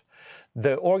different.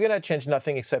 The organ, I changed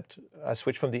nothing except I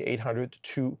switched from the 800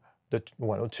 to the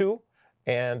 102.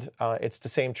 And it's the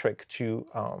same trick to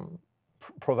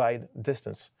provide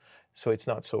distance, so it's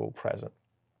not so present.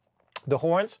 The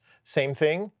horns, same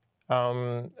thing,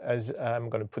 as I'm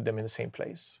going to put them in the same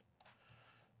place.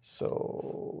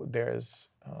 So there's,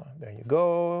 there you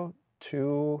go,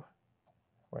 two,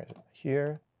 where is it?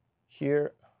 Here,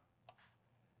 here,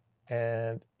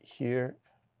 and here.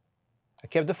 I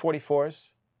kept the 44s.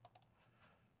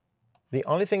 The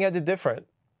only thing I did different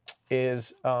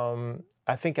is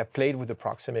I think I played with the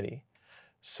proximity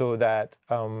so that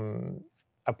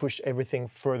I pushed everything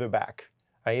further back.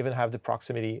 I even have the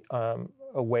proximity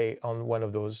away on one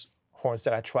of those horns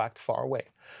that I tracked far away.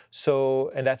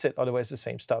 So, and that's it, otherwise the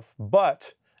same stuff.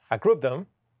 But I grouped them,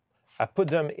 I put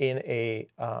them in a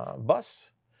bus,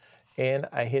 and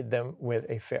I hit them with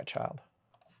a Fairchild.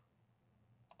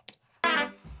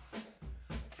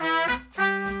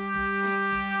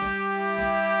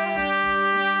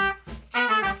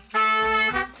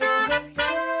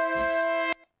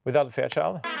 Without the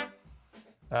Fairchild,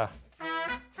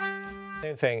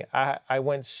 same thing. I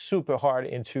went super hard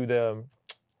into the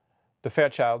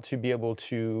Fairchild to be able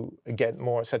to get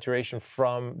more saturation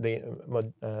from the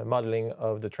modeling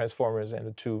of the transformers and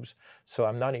the tubes. So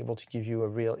I'm not able to give you a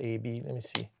real A-B. Let me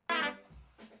see.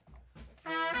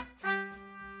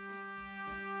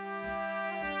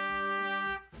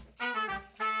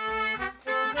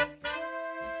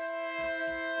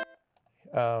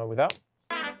 Without.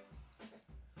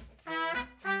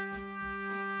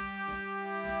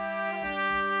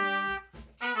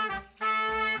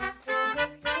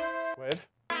 With.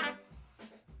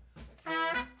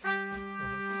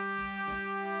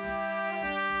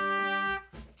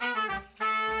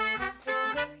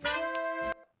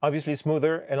 Obviously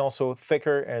smoother and also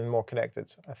thicker and more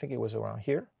connected. I think it was around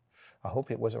here. I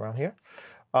hope it was around here.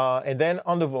 And then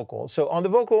on the vocal. So on the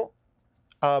vocal,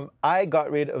 I got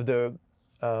rid of the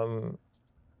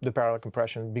parallel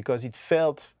compression because it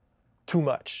felt too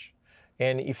much.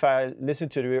 And if I listen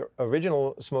to the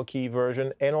original Smokey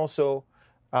version and also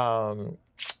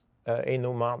Ain't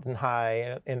No Mountain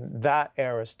High and that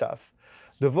era stuff,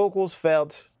 the vocals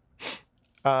felt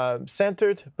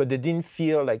centered, but they didn't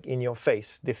feel like in your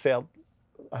face. They felt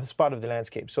as part of the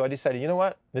landscape. So I decided, you know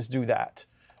what, let's do that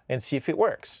and see if it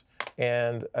works.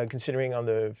 And considering on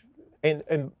the,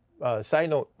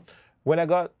 side note, when I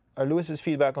got Lewis's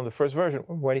feedback on the first version,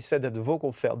 when he said that the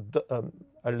vocal felt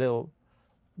a little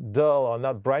dull or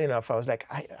not bright enough, I was like,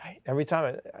 every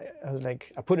time I was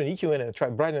like, I put an EQ in and I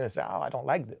tried brightening and I said, oh, I don't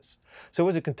like this. So it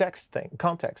was a context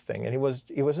thing. And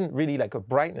it wasn't really like a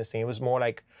brightness thing. It was more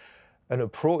like an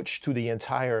approach to the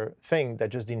entire thing that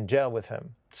just didn't gel with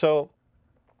him. So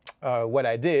what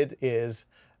I did is,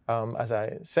 as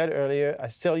I said earlier, I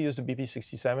still use the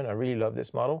BP67. I really love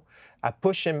this model. I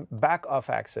push him back off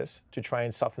axis to try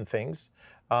and soften things.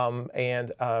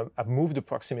 And I moved the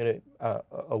proximity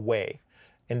away.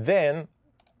 And then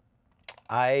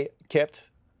I kept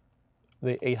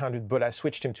the 800, but I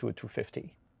switched him to a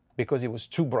 250 because it was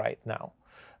too bright now.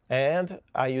 And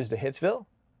I used the Hitsville,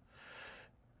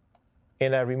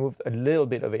 and I removed a little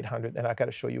bit of 800, and I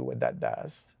gotta show you what that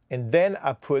does. And then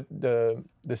I put the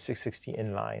 660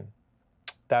 in line.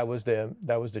 That was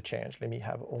the change. Let me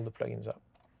have all the plugins up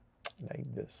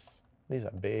like this. These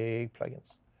are big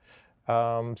plugins.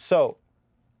 So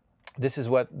this is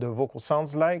what the vocal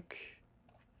sounds like.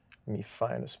 Let me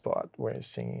find a spot where he's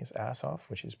singing his ass off,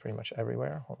 which is pretty much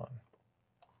everywhere. Hold on.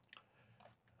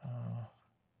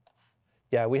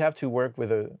 Yeah, we have to work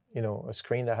with a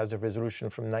screen that has the resolution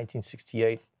from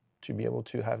 1968 to be able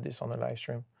to have this on a live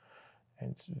stream,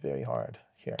 and it's very hard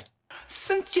here.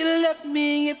 Since you left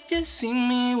me, if you see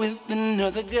me with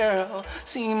another girl,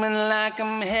 seeming like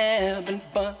I'm having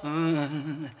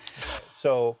fun.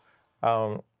 So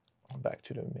back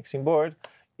to the mixing board.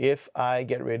 If I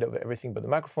get rid of everything but the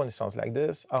microphone, it sounds like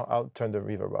this. I'll turn the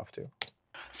reverb off too.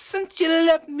 Since you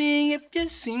left me, if you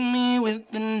see me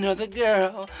with another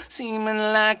girl, seeming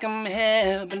like I'm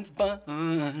having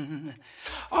fun.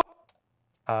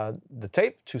 The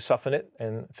tape to soften it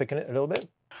and thicken it a little bit.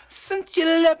 Since you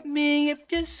left me,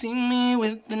 if you see me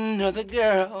with another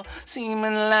girl,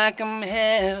 seeming like I'm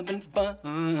having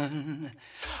fun.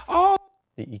 Oh.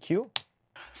 The EQ.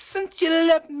 Since you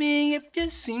left me, if you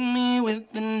see me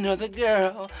with another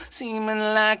girl, seeming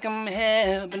like I'm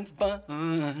having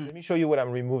fun. Let me show you what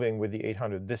I'm removing with the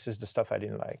 800. This is the stuff I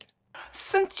didn't like.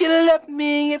 Since you left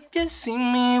me, if you see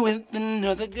me with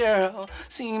another girl,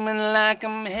 seeming like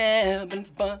I'm having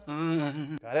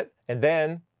fun. Got it? And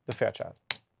then the Fairchild.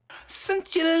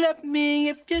 Since you left me,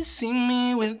 if you see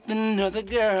me with another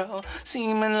girl,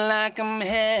 seeming like I'm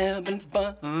having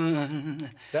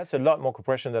fun. That's a lot more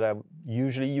compression than I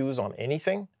usually use on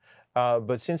anything.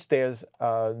 But since there's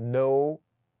no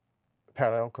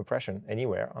parallel compression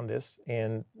anywhere on this,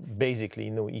 and basically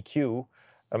no EQ,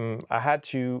 I had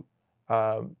to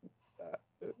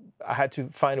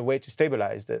find a way to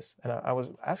stabilize this. And I was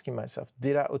asking myself,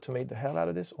 did I automate the hell out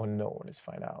of this or no? Let's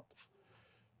find out.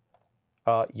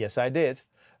 Yes, I did.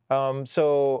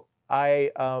 So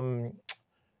I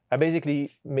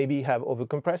basically maybe have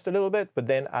overcompressed a little bit, but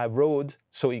then I rode,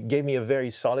 so it gave me a very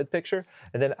solid picture,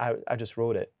 and then I just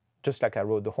rode it, just like I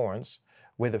rode the horns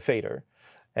with a fader,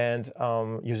 and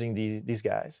using these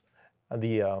guys,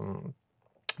 the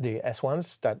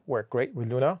S1s that work great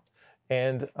with Luna,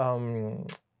 and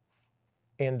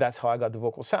that's how I got the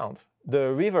vocal sound.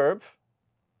 The reverb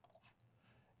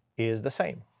is the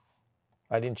same.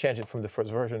 I didn't change it from the first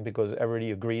version because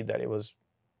everybody agreed that it was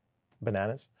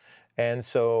bananas. And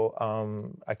so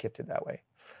I kept it that way.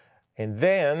 And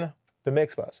then the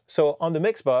mix bus. So on the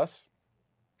mix bus,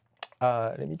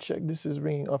 let me check. This is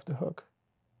ringing off the hook.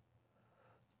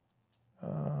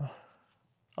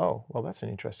 Oh, well, that's an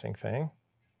interesting thing.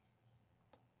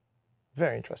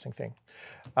 Very interesting thing.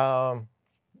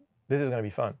 This is going to be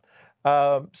fun.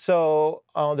 So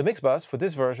on the mix bus for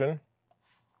this version,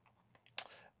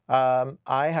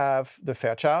 I have the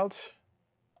Fairchild,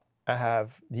 I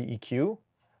have the EQ,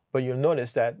 but you'll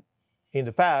notice that in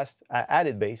the past, I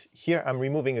added bass. Here, I'm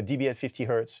removing a dB at 50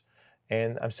 Hertz,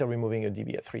 and I'm still removing a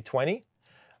dB at 320.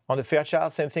 On the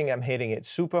Fairchild, same thing, I'm hitting it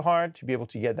super hard to be able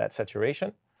to get that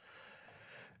saturation.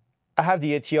 I have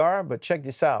the ATR, but check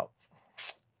this out.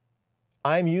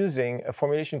 I'm using a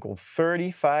formulation called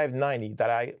 3590 that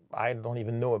I don't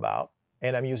even know about,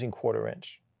 and I'm using 1/4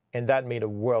 inch, and that made a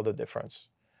world of difference.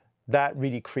 That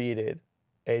really created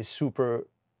a super,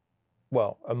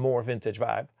 well, a more vintage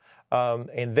vibe.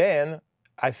 And then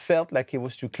I felt like it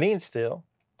was too clean still,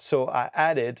 so I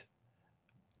added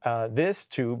this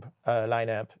tube line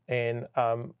amp, and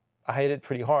I hit it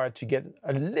pretty hard to get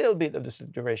a little bit of the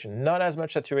saturation. Not as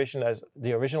much saturation as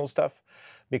the original stuff,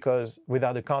 because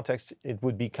without the context, it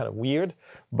would be kind of weird,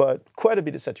 but quite a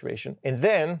bit of saturation. And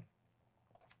then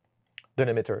the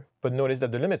limiter. But notice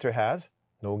that the limiter has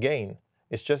no gain.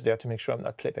 It's just there to make sure I'm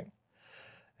not clipping.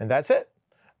 And that's it.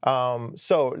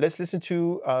 So let's listen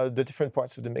to the different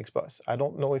parts of the mix bus. I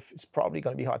don't know if it's probably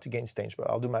going to be hard to gain stage, but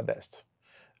I'll do my best.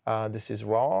 This is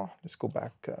raw. Let's go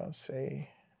back, say,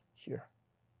 here.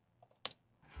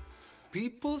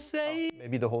 People say...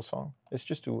 maybe the whole song. Let's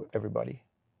just do everybody.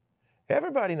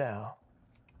 Everybody now,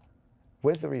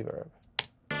 with the reverb.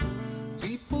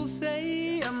 People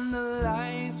say I'm the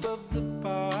life of the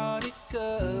party,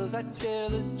 'cause I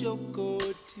tell a joke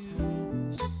or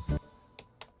two.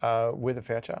 With a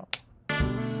Fairchild.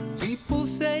 People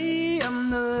say I'm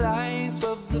the life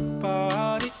of the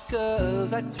party,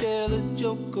 'cause I tell a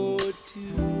joke or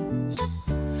two.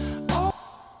 Oh.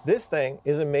 This thing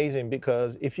is amazing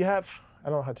because if you have, I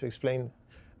don't know how to explain,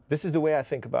 this is the way I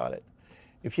think about it.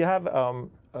 if you have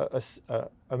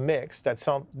a mix that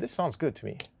this sounds good to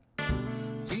me.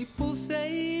 People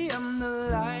say I'm the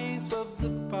life of the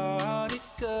party,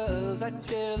 'cause I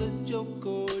tell a joke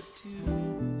or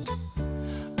two.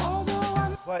 Although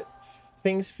I'm But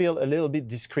things feel a little bit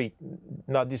discrete,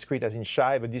 not discrete as in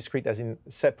shy, but discrete as in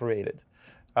separated.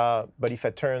 But if I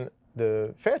turn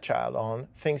the Fairchild on,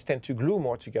 things tend to glue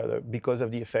more together because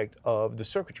of the effect of the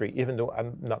circuitry, even though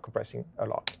I'm not compressing a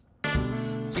lot.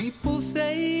 People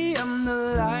say I'm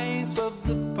the life of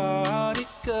the party,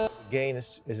 'cause Gain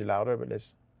is louder, but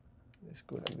let's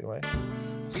go the other way.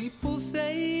 people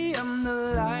say I'm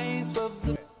the life of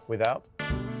the Without.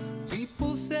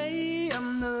 people say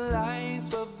I'm the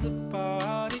life of the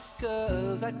party,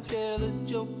 'cause I tell a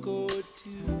joke or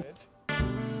two.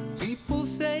 People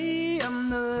say I'm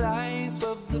the life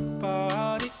of the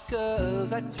party,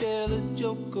 'cause I tell a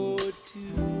joke or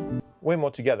two. Way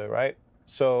more together, right?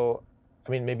 So,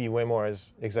 I mean, maybe way more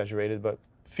is exaggerated, but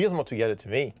feels more together to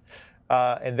me.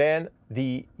 And then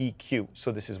the EQ.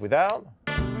 So this is without.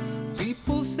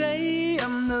 People say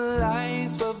I'm the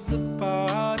life of the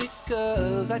party,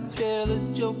 'cause I tell a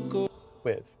joke or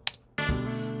With.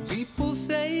 people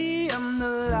say I'm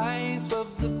the life of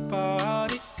the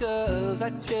party, 'cause I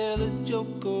tell a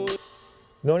joke or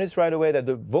Notice right away that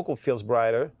the vocal feels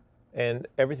brighter and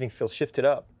everything feels shifted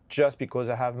up just because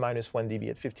I have -1 dB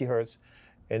at 50 hertz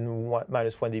and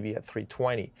 -1 dB at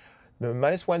 320. The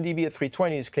 -1 dB at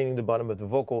 320 is cleaning the bottom of the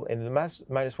vocal, and the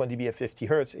 -1 dB at 50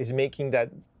 hertz is making that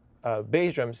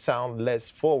bass drum sound less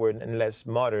forward and less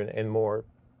modern and more,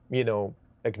 you know,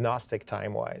 agnostic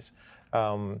time-wise.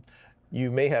 You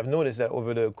may have noticed that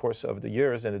over the course of the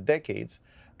years and the decades,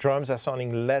 drums are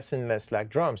sounding less and less like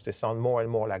drums. They sound more and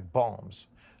more like bombs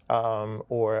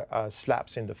or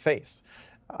slaps in the face.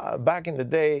 Back in the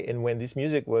day, and when this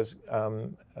music was,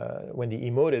 when they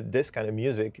emoted this kind of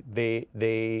music,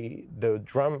 the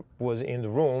drum was in the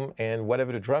room, and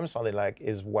whatever the drum sounded like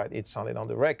is what it sounded on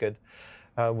the record,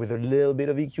 with a little bit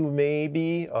of EQ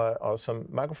maybe, or some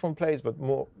microphone plays, but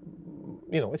more,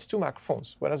 you know, it's two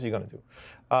microphones. What else are you gonna do?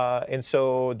 And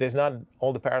so there's not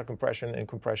all the parallel compression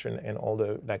and all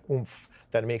the like oomph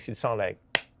that makes it sound like,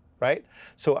 right?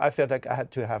 So I felt like I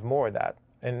had to have more of that.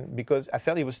 And because I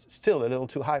felt it was still a little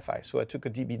too hi-fi, so I took a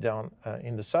dB down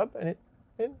in the sub, and it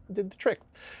did the trick.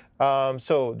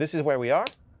 So this is where we are.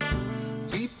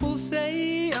 people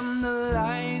say I'm the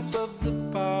life of the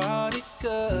party,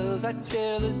 'cause I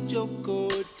tell a joke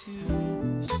or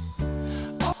two.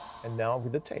 And now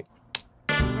with the tape.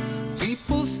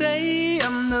 People say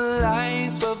I'm the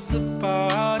life of the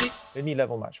party. Let me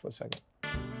level match for a second.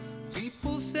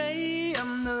 People say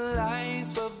I'm the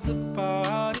life of the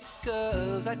party,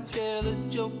 'cause I tell a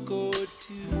joke or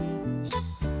two.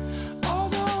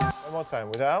 Although One more time,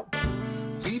 without.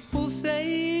 people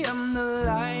say I'm the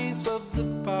life of the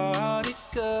party,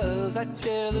 'cause I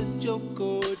tell a joke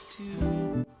or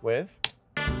two. With.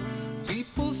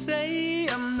 People say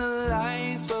I'm the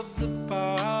life of the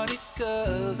party,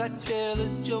 'cause I tell a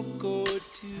joke or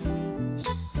two.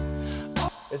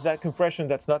 It's that compression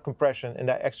that's not compression and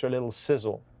that extra little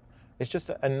sizzle. It's just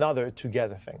another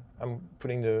together thing. I'm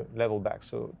putting the level back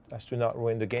so as to not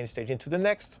ruin the gain stage into the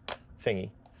next thingy.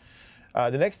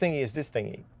 The next thingy is this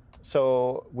thingy.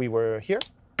 So we were here.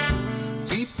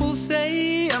 People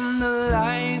say I'm the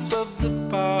life of the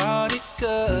party,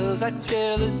 'cause I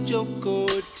tell a joke or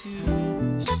two.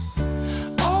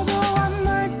 Although I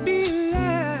might be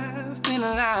laughing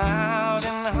loud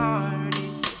and hearty,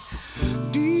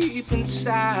 deep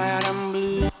inside I'm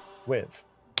blue. With.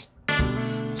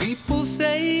 People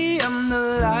say I'm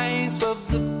the life of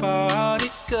the party,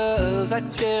 'cause I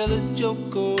tell a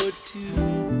joke or two.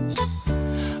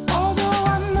 Although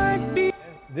I might be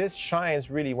This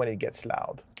shines really when it gets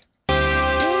loud.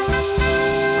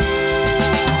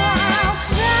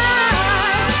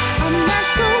 outside, I'm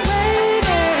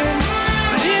masquerading,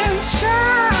 but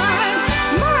inside,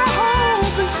 my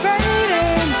hope is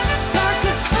fading like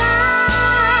a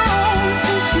clown.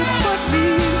 Since you put me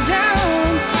down,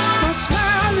 my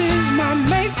smile is my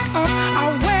makeup. I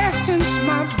wear since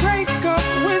my breakup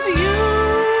with you.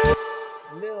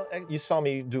 You saw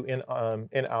me do in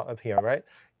out up here, right?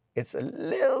 It's a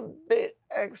little bit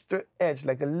extra edge,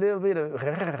 like a little bit of,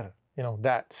 you know,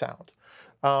 that sound.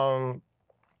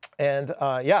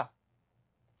 Yeah,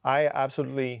 I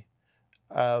absolutely,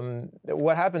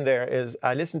 what happened there is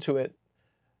I listened to it.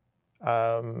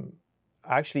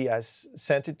 Actually, I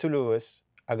sent it to Lewis.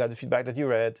 I got the feedback that you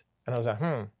read, and I was like,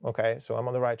 okay, so I'm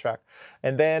on the right track.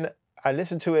 And then I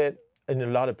listened to it in a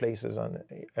lot of places on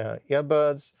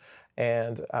earbuds,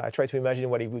 and I tried to imagine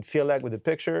what it would feel like with the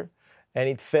picture. And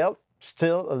it felt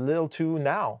still a little too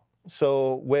now.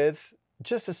 So with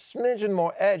just a smidgen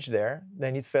more edge there,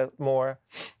 then it felt more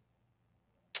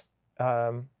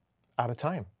out of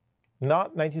time.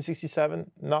 Not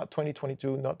 1967, not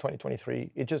 2022, not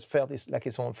 2023. It just felt like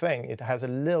its own thing. It has a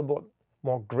little bit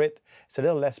more grit. It's a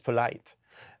little less polite.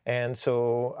 And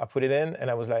so I put it in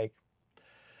and I was like,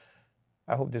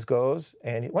 I hope this goes.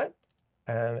 And it went.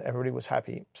 And everybody was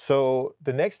happy. So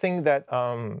the next thing that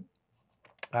I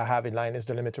have in line is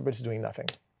the limiter, but it's doing nothing.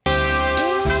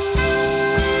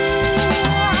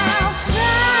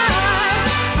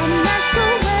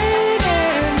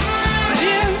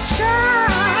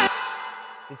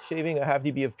 It's shaving a half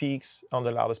dB of peaks on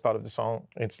the loudest part of the song.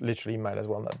 It's literally might as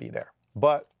well not be there.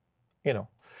 But, you know,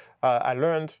 I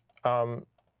learned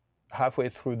halfway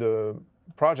through the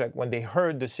project when they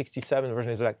heard the 67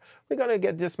 version, it's like, we're going to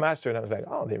get this mastered. And I was like,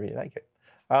 oh, they really like it.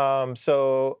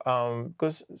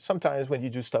 Because sometimes when you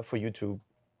do stuff for YouTube,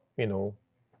 you know,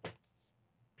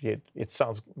 it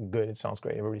sounds good, it sounds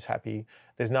great, everybody's happy.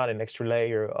 There's not an extra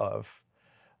layer of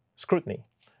scrutiny.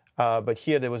 But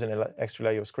here there was an extra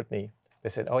layer of scrutiny. They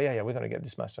said, oh, yeah, we're going to get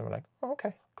this master. I'm like, oh,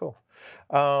 OK, cool.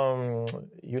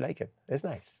 You like it. It's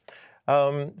nice.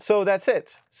 So that's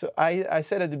it. So I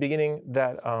said at the beginning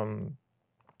that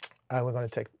we're going to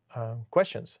take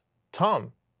questions.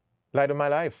 Tom, Light of My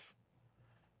Life,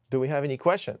 do we have any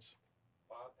questions?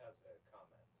 Bob has a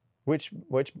comment.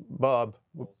 Which Bob?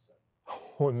 Olson.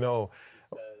 Oh, no.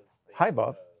 He says they Hi, use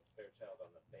Bob. Fairchild on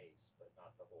the bass, but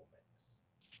not the whole mix.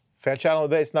 Fairchild on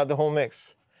the bass, not the whole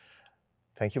mix.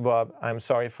 Thank you, Bob. I'm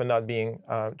sorry for not being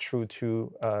true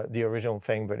to the original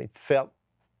thing, but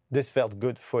this felt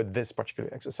good for this particular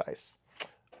exercise.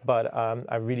 But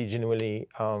I really genuinely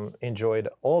enjoyed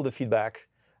all the feedback.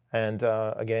 And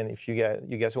again, if you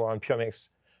guys who are on Puremix,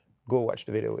 go watch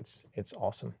the video. It's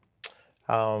awesome.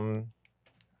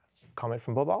 Comment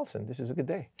from Bob Olson. This is a good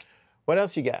day. What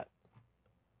else you got?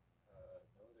 No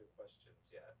other questions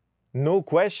yet. No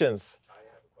questions. I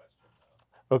have a question,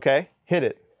 though. Okay, hit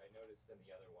it. I noticed in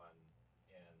the other one,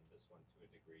 and this one to a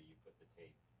degree, you put the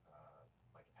tape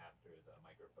like after the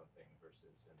microphone thing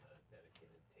versus in the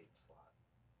dedicated tape slot.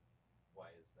 Why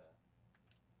is that?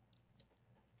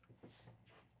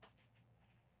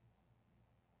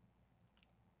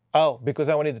 Oh, because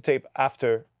I wanted the tape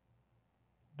after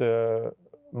the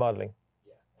modeling.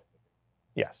 Yeah.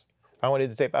 Yes, I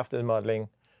wanted the tape after the modeling.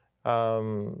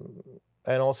 And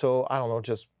also, I don't know,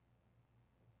 just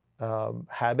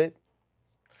habit.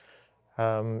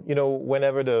 You know,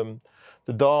 whenever the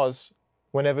DAWs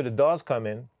come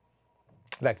in,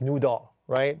 like new DAW,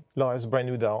 right? Lawrence, brand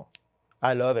new DAW.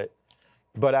 I love it.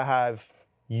 But I have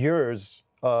years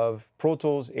of Pro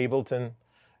Tools, Ableton,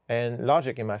 and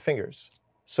Logic in my fingers.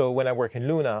 So when I work in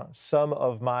Luna, some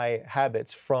of my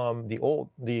habits from the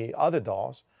other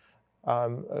DAWs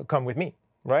come with me,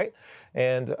 right?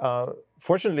 And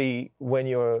fortunately, when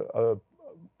you're a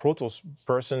Pro Tools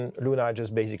person, Luna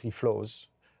just basically flows.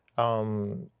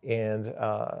 So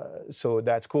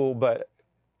that's cool. But,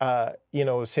 you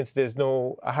know, since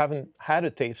I haven't had a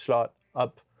tape slot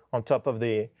up on top of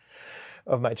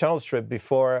my channel strip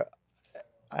before,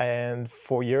 and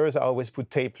for years, I always put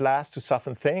tape last to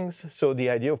soften things. So the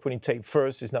idea of putting tape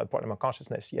first is not part of my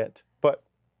consciousness yet. But,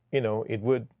 you know, it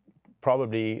would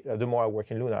probably, the more I work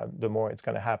in Luna, the more it's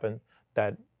going to happen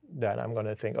that I'm going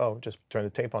to think, oh, just turn the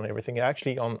tape on everything.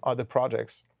 Actually, on other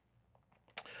projects,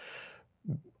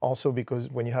 also because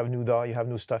when you have a new DAW, you have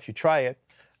new stuff, you try it,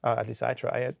 at least I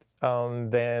try it,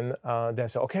 then I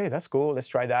say, okay, that's cool, let's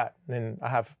try that. And then I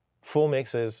have full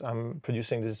mixes. I'm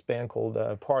producing this band called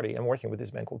Party. I'm working with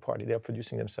this band called Party. They're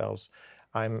producing themselves.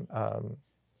 I'm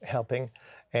helping.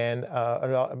 And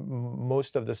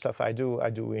most of the stuff I do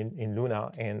in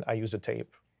Luna, and I use the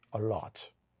tape a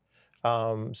lot.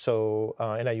 And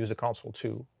I use the console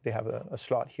too. They have a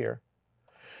slot here.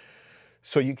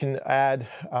 So you can add,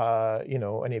 you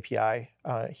know, an API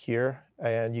here,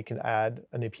 and you can add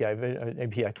an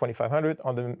API 2500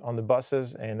 on the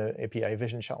buses and an API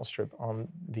Vision channel strip on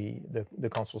the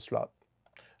console slot.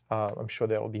 I'm sure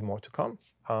there will be more to come,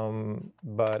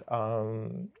 but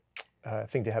I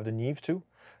think they have the Neve too,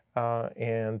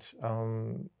 and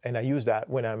I use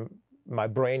that when my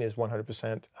brain is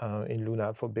 100% in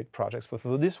Luna for big projects. But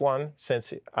for this one,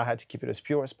 since I had to keep it as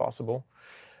pure as possible,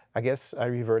 I guess I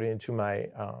reverted into my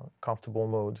comfortable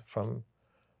mode from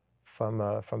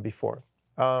before.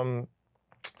 The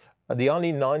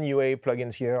only non-UA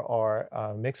plugins here are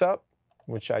Mixup,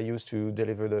 which I use to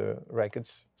deliver the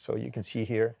records. So you can see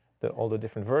here all the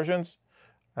different versions.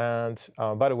 And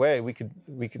by the way, we could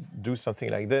do something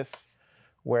like this,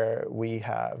 where we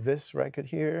have this record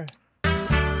here.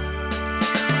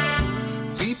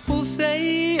 People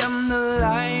say I'm the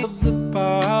life of the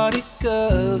party,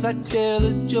 'cause I tell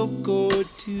a joke or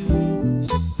two.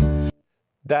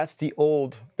 That's the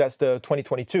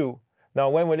 2022. Now,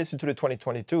 when we listen to the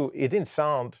 2022, it didn't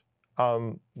sound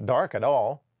dark at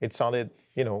all. It sounded,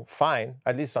 fine.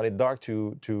 At least sounded dark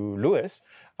to Louis,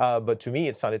 but to me,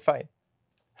 it sounded fine.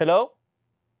 Hello?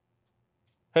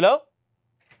 Hello?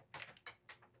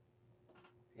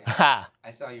 Yeah. Ha!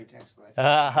 I saw your text live.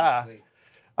 Aha!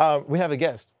 We have a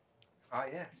guest. Oh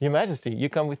yes. Your Majesty, you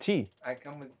come with tea. I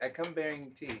come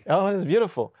bearing tea. Oh, that's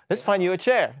beautiful. Let's find you a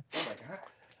chair. Oh my God.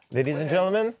 Ladies and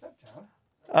gentlemen, What's up,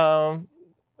 Tom?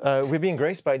 we're being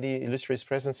graced by the illustrious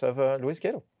presence of Louis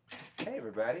Cato. Hey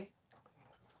everybody.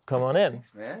 Come on in.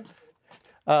 Thanks, man.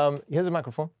 Here's a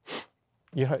microphone.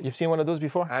 You've seen one of those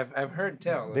before? I've heard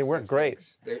tell. They of work such great.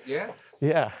 things. Yeah.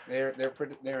 Yeah.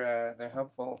 They're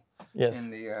helpful. Yes.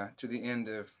 In the to the end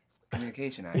of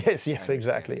communication. Yes.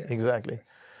 Exactly. Yes, Exactly.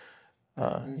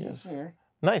 Yes.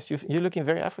 Nice. You're looking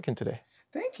very African today.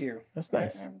 Thank you. That's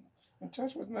nice. I'm in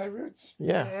touch with my roots.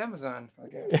 Yeah. Amazon, I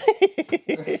guess.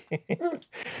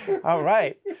 All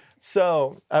right.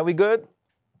 So, are we good?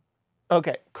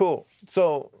 Okay, cool.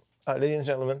 So, ladies and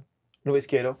gentlemen, Louis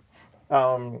Cato.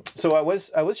 So I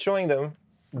was showing them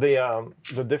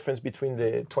the difference between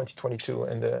the 2022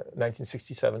 and the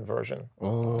 1967 version.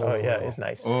 Oh yeah, it's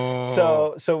nice.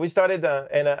 Oh. So we started,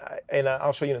 and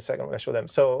I'll show you in a second when I show them.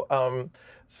 So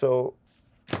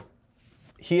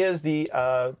here's the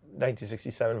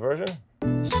 1967 version.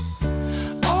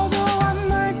 Although I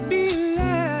might be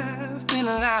laughing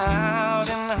loud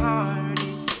and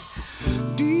hearty,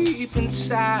 deep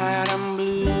inside I'm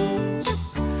blue.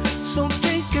 So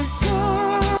take a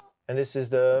go. And this is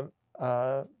the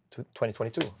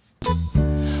 2022.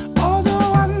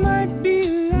 Although I might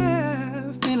be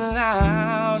laughing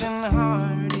loud and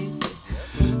hearty,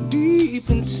 deep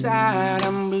inside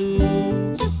I'm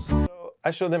blue. I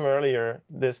showed them earlier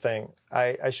this thing.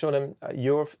 I showed them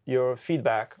your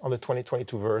feedback on the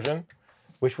 2022 version,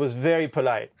 which was very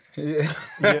polite. Yeah.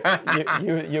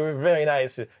 You were very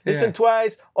nice. Listen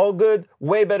twice, all good,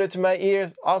 way better to my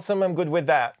ears. Awesome, I'm good with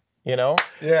that.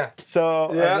 Yeah. So I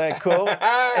was like, cool.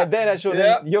 And then I showed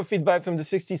them your feedback from the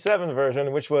 67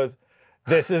 version, which was,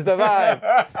 this is the vibe.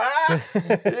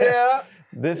 Yeah.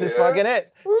 This is fucking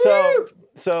it.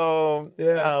 So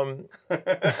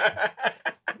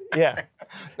yeah.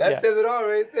 That says it all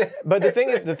right there. But the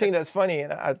thing that's funny,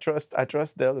 and I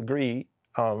trust they'll agree,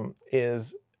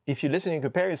 is if you listen in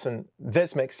comparison,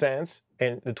 this makes sense,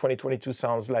 and the 2022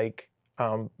 sounds like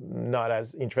not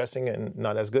as interesting and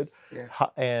not as good. Yeah.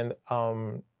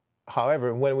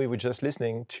 However, when we were just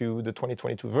listening to the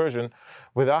 2022 version,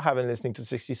 without having listening to the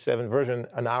 67 version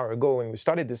an hour ago when we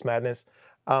started this madness,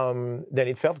 then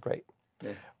it felt great.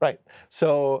 Yeah. Right.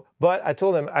 So, but I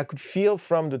told them I could feel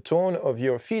from the tone of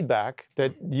your feedback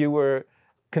that you were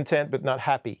content but not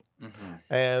happy. Mm-hmm.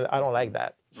 And I don't like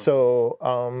that. Mm-hmm. So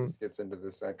this gets into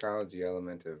the psychology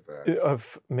element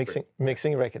of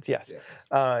mixing records, yes,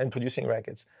 and producing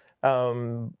records.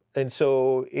 And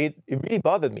so it really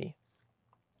bothered me.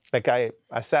 Like I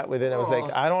sat with it and I was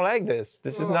like, I don't like this.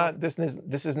 This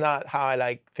is not how I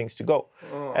like things to go.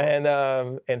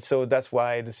 And so that's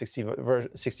why the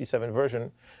 67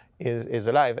 version is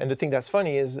alive. And the thing that's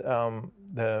funny is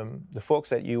the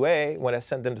folks at UA, when I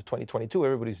sent them to 2022,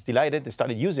 everybody's delighted. They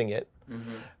started using it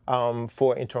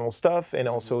for internal stuff, and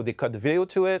also they cut the video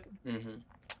to it.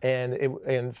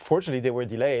 And fortunately there were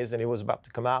delays, and it was about to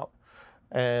come out.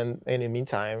 And in the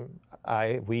meantime,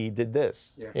 we did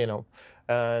this,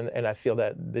 And I feel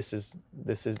that this is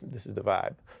the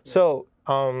vibe. So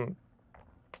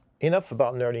enough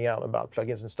about nerding out about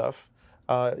plugins and stuff.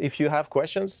 If you have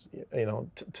questions,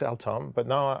 tell Tom. But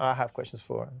now I have questions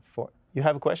for you.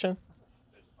 Have a question?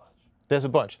 There's a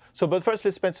bunch. So, but first,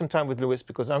 let's spend some time with Louis,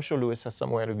 because I'm sure Louis has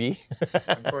somewhere to be.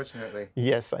 Unfortunately.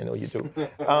 Yes, I know you do.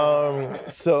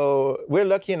 So we're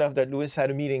lucky enough that Louis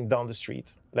had a meeting down the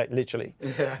street, like literally.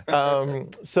 Yeah.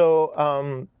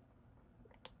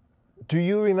 Do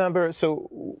you remember, so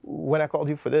when I called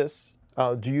you for this,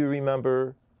 do you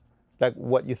remember like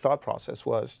what your thought process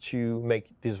was to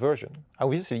make this version?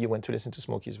 Obviously you went to listen to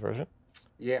Smokey's version.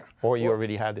 Yeah. Or you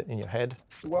already had it in your head.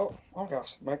 Well, oh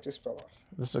gosh, mic just fell off.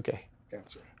 That's okay.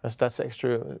 Gotcha. That's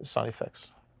extra sound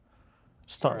effects.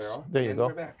 Stunts. There you go.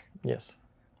 We're back. Yes.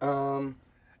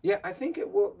 Yeah, I think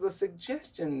the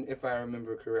suggestion, if I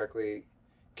remember correctly,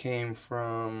 came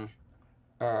from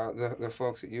the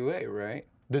folks at UA, right?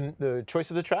 The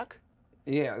choice of the track?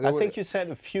 Yeah. I think you said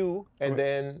a few, and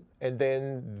then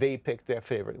they picked their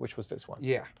favorite, which was this one.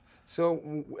 Yeah.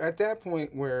 So at that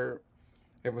point where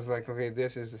it was like, okay,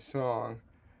 this is the song,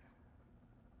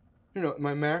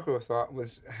 my macro thought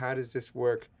was, how does this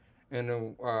work? And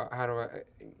how do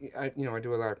I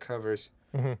do a lot of covers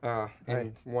in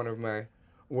one of my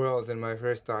worlds, and my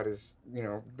first thought is,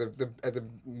 at the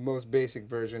most basic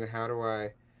version, how do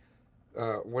I,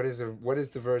 what does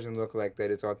the version look like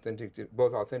that is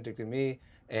both authentic to me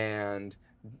and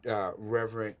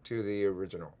reverent to the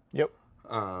original? Yep.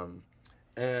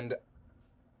 And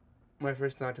my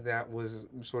first thought to that was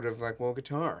sort of like, well,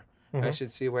 guitar. Mm-hmm. I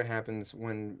should see what happens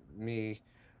when me,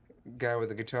 guy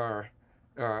with a guitar,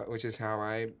 which is how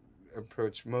I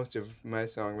approach most of my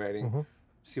songwriting, Mm-hmm.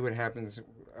 see what happens,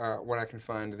 what I can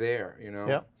find there,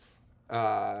 Yep.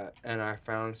 And I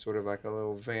found sort of like a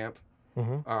little vamp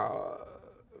Mm-hmm.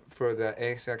 for the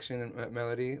A section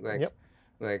melody, Yep.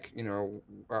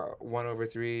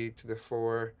 1/3 to the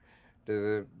 4 to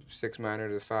the 6 minor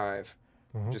to the 5,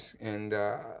 Mm-hmm.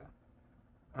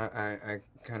 I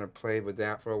kind of played with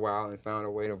that for a while and found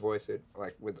a way to voice it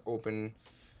like with open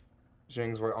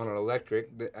strings on an electric.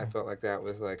 I felt like that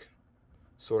was like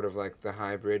sort of like the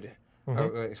hybrid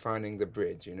of finding the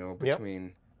bridge,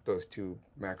 between those two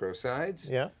macro sides.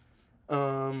 Yeah.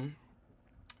 Found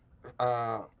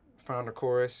a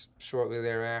chorus shortly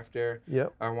thereafter.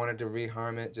 Yep. I wanted to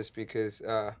reharm it just because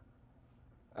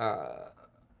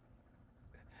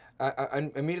I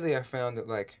immediately I found that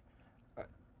like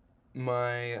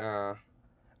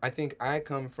I think I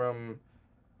come from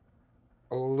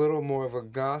a little more of a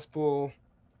gospel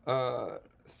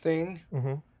thing,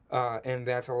 Mm-hmm. and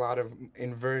that's a lot of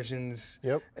inversions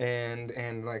Yep.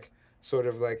 and like sort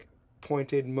of like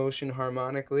pointed motion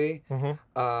harmonically. Mm-hmm.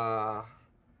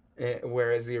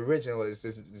 Whereas the original it's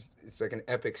like an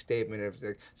epic statement of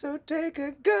like, so take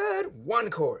a good one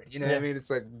chord, what I mean? It's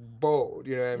like bold,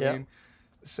 what I Yeah. mean?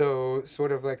 So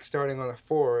sort of like starting on a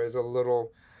 4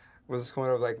 was kind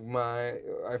of like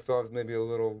I felt maybe a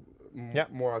little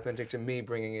more authentic to me,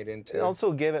 bringing it into. It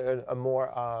also gave it a more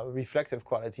reflective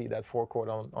quality, that 4 chord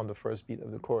on the first beat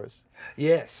of the chorus.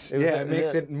 Yes, it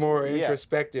makes it more yeah.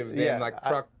 introspective than like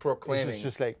proclaiming. It's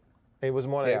just like, it was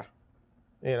more like,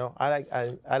 Yeah.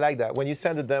 I like that. When you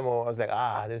sent the demo, I was like,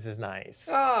 this is nice.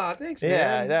 Ah, thanks, man.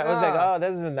 Yeah, that was like,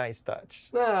 this is a nice touch.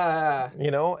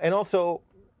 And also,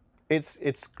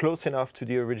 it's close enough to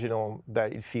the original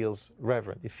that it feels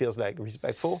reverent. It feels like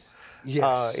respectful.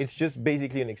 Yes. It's just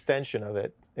basically an extension of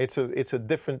it. It's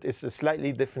a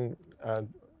slightly different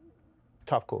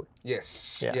top chord.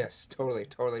 Yes. Yeah. Yes. Totally.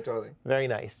 Very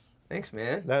nice. Thanks,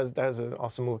 man. That's an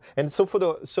awesome move. And so for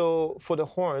the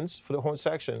horn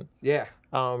section, Yeah.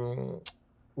 how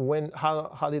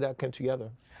did that come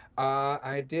together?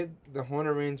 I did the horn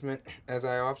arrangement as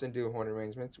I often do horn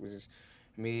arrangements, which is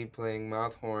me playing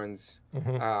mouth horns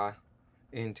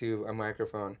into a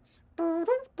microphone.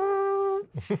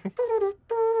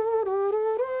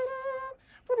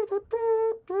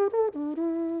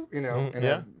 And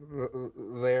I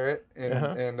layer it,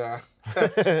 and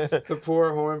the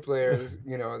poor horn players,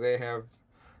 they have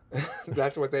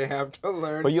that's what they have to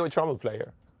learn. But you're a trumpet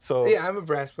player, so yeah, I'm a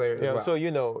brass player as well. So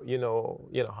you know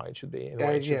how it should be and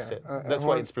where it should sit. That's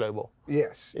why it's playable.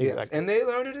 Yes, Exactly. yes, and they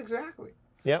learned it exactly.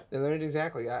 Yeah, they learned it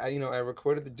exactly. I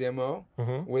recorded the demo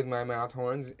with my mouth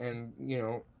horns, and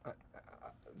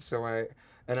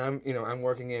I'm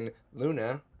working in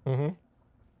Luna.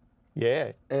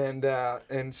 Yeah.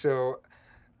 And so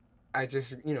I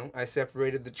just I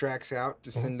separated the tracks out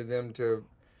to send to them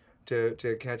to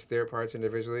catch their parts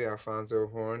individually. Alfonso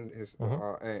horn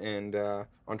and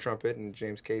on trumpet, and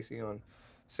James Casey on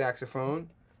saxophone,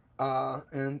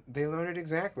 and they learned it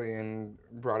exactly and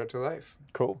brought it to life.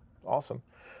 Cool, awesome.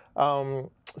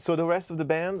 So the rest of the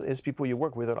band is people you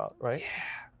work with a lot, right? Yeah,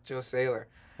 Joe Saylor.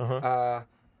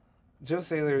 Joe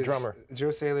Saylor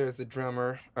is the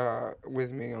drummer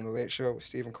with me on The Late Show with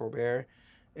Stephen Colbert,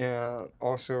 and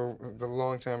also the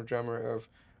longtime drummer of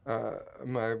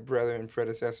my brother and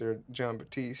predecessor, John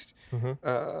Batiste.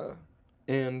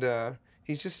 And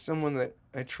he's just someone that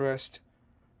I trust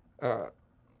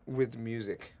with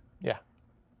music. Yeah.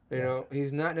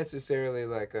 He's not necessarily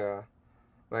like a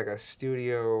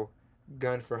studio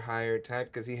gun for hire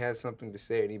type, because he has something to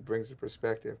say and he brings the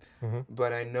perspective.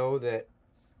 But I know that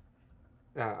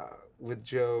with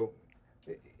Joe,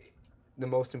 the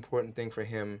most important thing for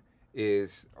him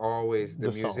is always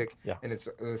the music, and it's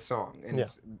the song, and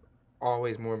it's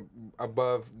always more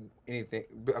above anything,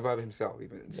 above himself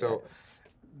even. So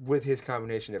with his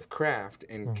combination of craft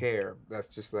and care, that's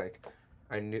just like,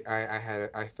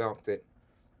 I felt that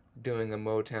doing a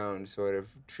Motown sort of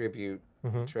tribute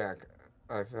track,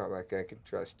 I felt like I could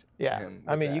trust him.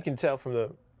 I mean, you can tell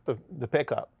from the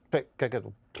pickup.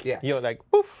 Yeah. Like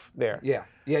poof there. Yeah.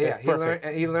 Perfect.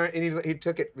 He learned, and he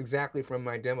took it exactly from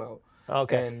my demo.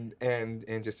 Okay.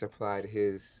 and just applied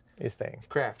his thing.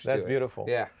 craft. That's to beautiful.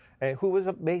 It. Yeah. And who was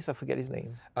a bass? I forget his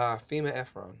name. FEMA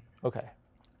Efron. Okay.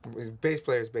 His bass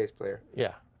player.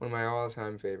 Yeah. One of my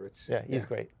all-time favorites. Yeah, he's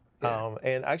great. Yeah.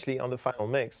 And actually, on the final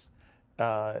mix,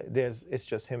 it's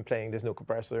just him playing. There's no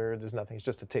compressor. There's nothing. It's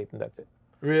just a tape, and that's it.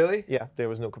 Really? Yeah. There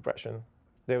was no compression.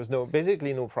 There was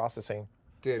basically no processing.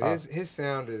 Dude, his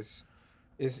sound is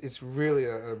it's really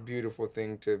a beautiful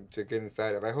thing to get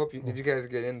inside of. I hope did you guys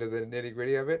get into the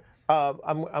nitty-gritty of it?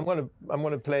 I'm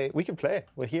gonna play. We can play it.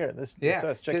 We're here. Let's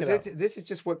check it out. This is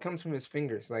just what comes from his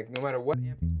fingers. Like no matter what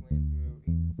amp he's playing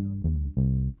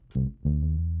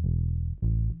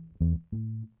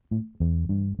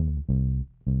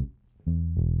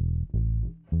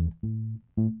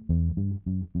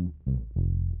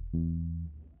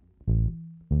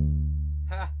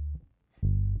Ha!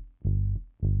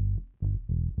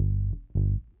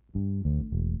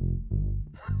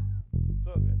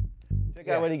 So good. Check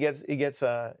out when he gets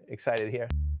excited here.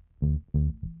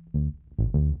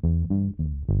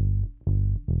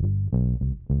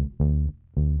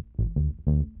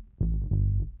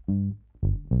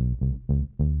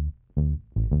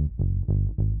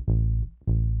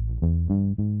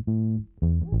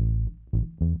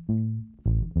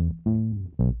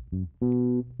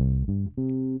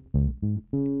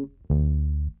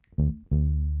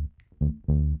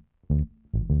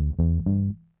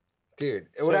 Dude,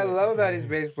 what I love about his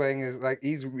bass playing is like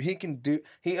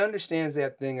he understands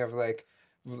that thing of like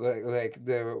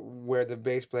where the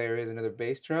bass player is another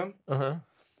bass drum.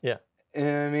 Yeah. And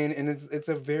I mean, and it's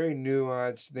a very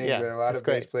nuanced thing that a lot of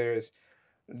bass players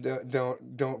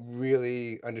don't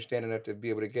really understand enough to be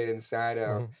able to get inside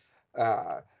of.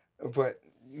 But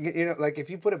you know, like if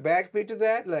you put a backbeat to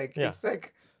that, like it's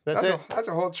like that's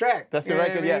a whole track. That's the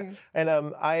record, I mean?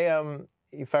 And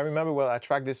if I remember well, I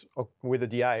tracked this with a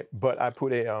DI, but I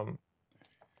put a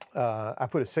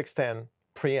 610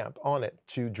 preamp on it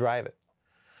to drive it,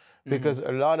 because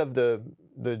a lot of the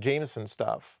Jameson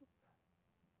stuff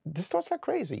distorts like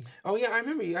crazy. Oh yeah, I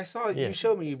remember I saw you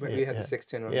showed me you had the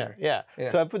 610 on there. Yeah.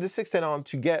 So I put the 610 on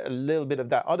to get a little bit of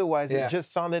that. Otherwise, it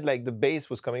just sounded like the bass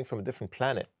was coming from a different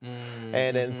planet,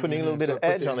 and then putting a little bit of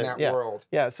edge on it.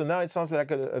 Yeah. So now it sounds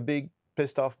like a big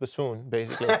pissed off bassoon,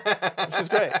 basically, which is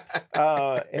great.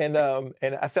 And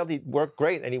I felt it worked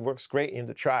great, and it works great in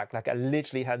the track. Like I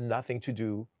literally had nothing to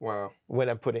do when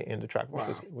I put it in the track,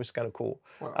 which was kind of cool.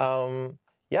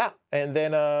 Yeah, and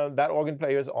then that organ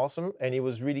player is awesome, and he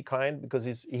was really kind because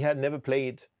he had never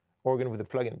played organ with a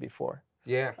plugin before.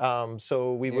 Yeah.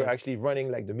 So we were actually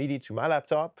running like the MIDI to my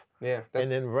laptop. Yeah.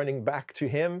 And then running back to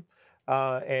him,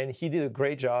 and he did a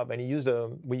great job. And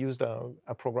we used a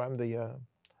program,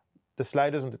 the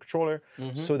sliders and the controller,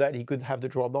 so that he could have the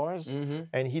drawbars,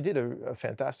 and he did a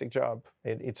fantastic job.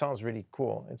 It sounds really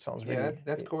cool. It sounds really.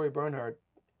 That's Corey Bernhardt,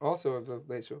 also of the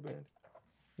Late Show Band.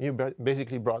 You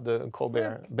basically brought the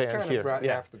Colbert band kind here. Of brought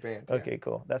half the band. Yeah. Okay,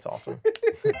 cool. That's awesome.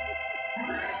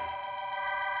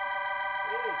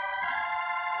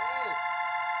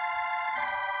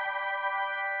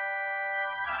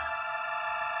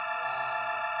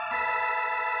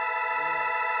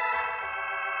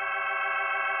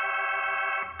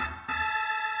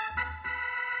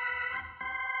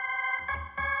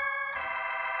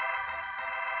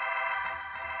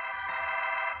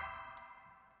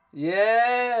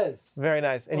 Yes. Very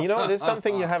nice. And you know, there's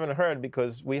something you haven't heard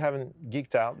because we haven't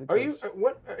geeked out. Are you?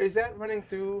 What is that running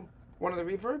through one of the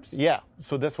reverbs? Yeah.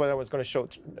 So that's what I was going to show.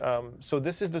 So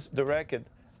this is the record.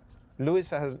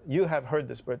 Louis you have heard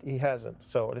this, but he hasn't.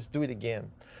 So let's do it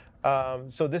again.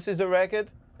 So this is the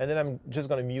record, and then I'm just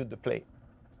going to mute the plate.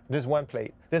 There's one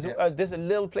plate. There's a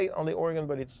little plate on the organ,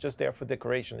 but it's just there for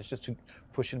decoration. It's just to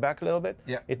push it back a little bit.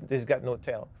 Yeah. It's got no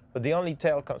tail. But the only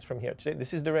tail comes from here.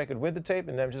 This is the record with the tape,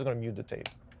 and then I'm just going to mute the tape.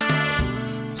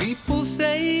 People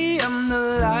say I'm the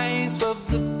life of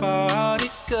the party,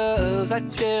 'cause I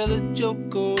tell a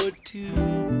joke or two.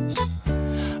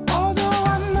 Although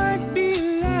I might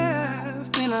be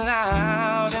laughing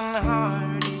loud and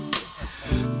hearty.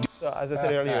 So as I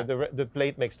said earlier, the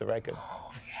plate makes the record.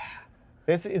 Oh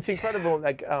yeah. It's incredible.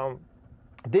 Like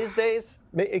these days,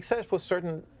 except for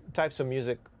certain types of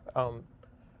music,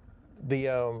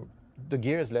 the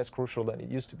gear is less crucial than it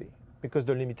used to be because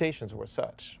the limitations were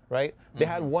such, right? They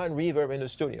had one reverb in the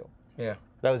studio. Yeah.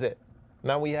 That was it.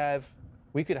 Now we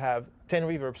could have 10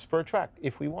 reverbs per track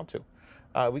if we want to.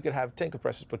 We could have 10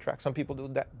 compressors per track. Some people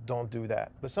don't do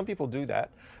that, but some people do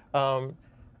that.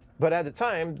 But at the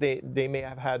time, they may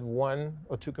have had 1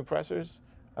 or 2 compressors.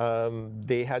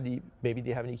 Maybe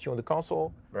they have an EQ on the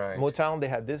console. Right. Motown, they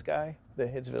had this guy, the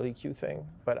Hitsville EQ thing,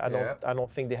 but I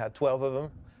don't think they had 12 of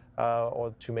them.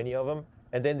 or too many of them.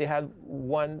 And then they had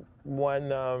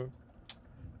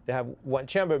they have one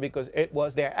chamber because it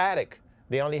was their attic.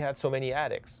 They only had so many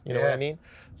attics. You know what I mean?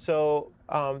 So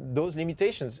those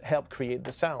limitations help create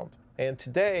the sound. And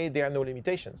today there are no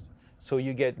limitations. So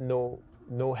you get no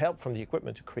help from the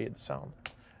equipment to create the sound.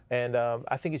 And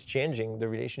I think it's changing the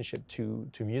relationship to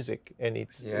music, and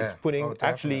it's putting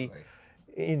actually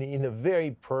in a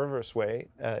very perverse way.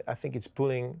 I think it's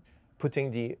putting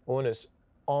the onus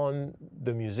on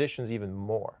the musicians even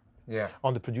more,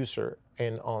 on the producer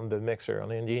and on the mixer, on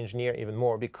the engineer even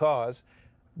more, because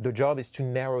the job is to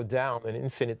narrow down an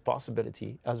infinite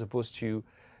possibility as opposed to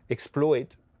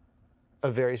exploit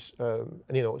a very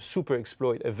super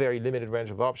exploit a very limited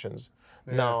range of options.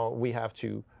 Now we have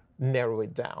to narrow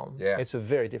it down. It's a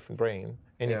very different brain,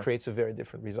 and it creates a very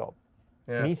different result.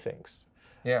 Methinks.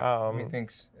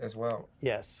 Methinks as well.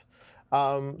 Yes.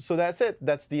 So that's it.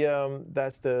 That's the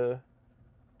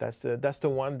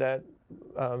one that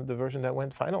the version that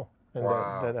went final. And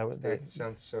wow. That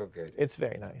sounds so good. It's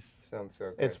very nice. Sounds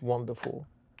so good. It's wonderful.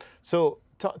 So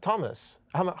Thomas,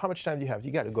 how much time do you have?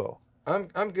 You got to go.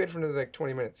 I'm good for another like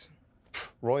 20 minutes.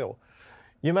 Royal.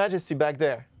 Your Majesty back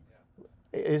there.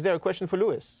 Is there a question for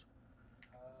Louis?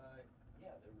 Yeah,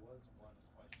 there was one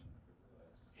question for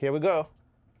Louis. Here we go.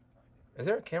 Is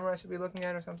there a camera I should be looking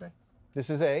at or something? This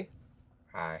is A.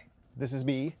 Hi. This is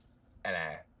B.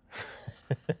 Hello.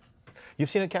 You've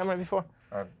seen a camera before?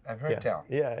 I've heard tell.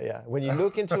 Yeah. When you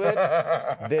look into it,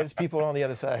 there's people on the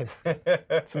other side.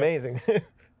 It's amazing.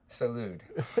 Salute.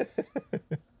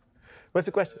 What's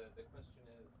the question? The question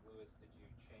is, Louis, did you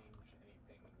change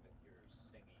anything with your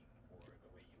singing or the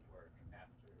way you work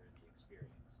after the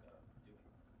experience of doing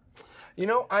this? You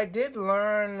know, I did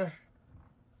learn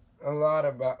a lot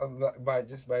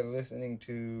by listening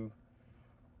to.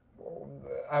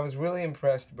 I was really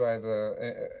impressed by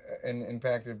and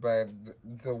impacted by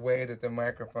the way that the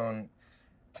microphone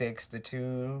takes the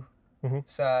two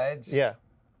sides. Yeah.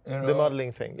 You know, the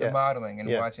modeling thing. The modeling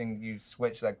and watching you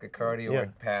switch like the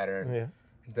cardioid pattern. Yeah.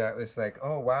 That was like,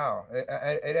 oh wow!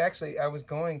 It actually,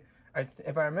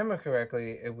 if I remember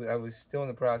correctly, I was still in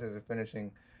the process of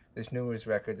finishing this newest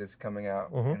record that's coming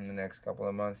out in the next couple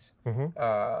of months, and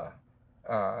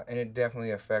it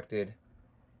definitely affected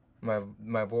my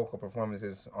vocal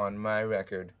performances on my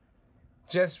record,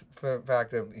 just for the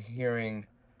fact of hearing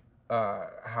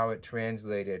how it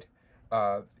translated.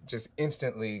 Just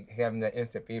instantly having that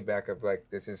instant feedback of like,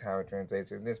 this is how it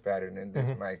translates in this pattern and this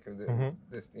mic,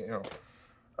 this, you know.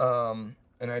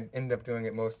 And I ended up doing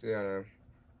it mostly on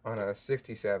a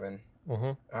 67.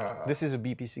 This is a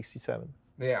BP67.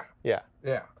 Yeah.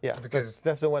 Because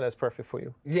that's the one that's perfect for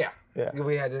you. Yeah.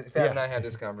 We had Fab and I had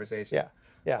this conversation.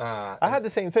 I had the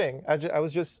same thing. I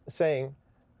was just saying,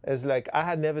 as like I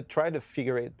had never tried to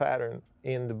figure eight pattern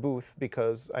in the booth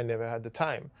because I never had the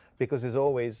time. Because there's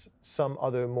always some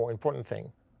other more important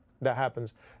thing that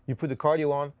happens. You put the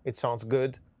cardio on, it sounds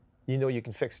good. You know you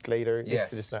can fix it later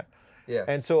if it's not. Yes.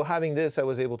 And so having this, I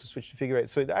was able to switch to figure eight.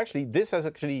 So this has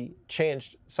actually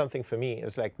changed something for me.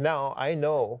 It's like now I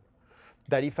know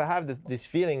that if I have this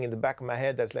feeling in the back of my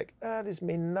head that's like, this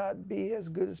may not be as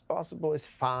good as possible, it's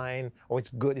fine, or it's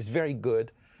good, it's very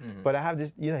good. But I have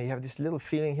this, you have this little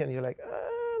feeling here and you're like,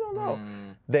 I don't know.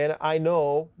 Then I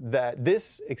know that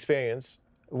this experience,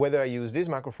 whether I use these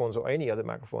microphones or any other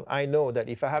microphone, I know that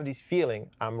if I have this feeling,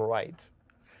 I'm right.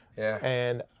 Yeah.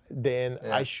 And then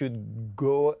I should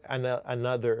go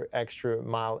another extra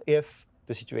mile if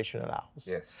the situation allows.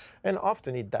 Yes. And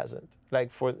often it doesn't.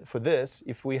 Like for this,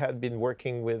 if we had been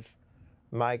working with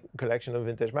my collection of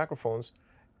vintage microphones,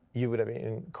 you would have been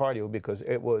in cardio because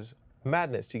it was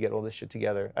madness to get all this shit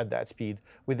together at that speed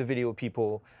with the video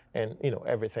people and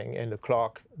everything and the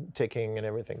clock ticking and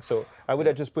everything. So I would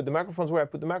have just put the microphones where I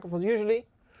put the microphones usually,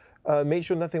 made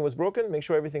sure nothing was broken, make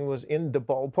sure everything was in the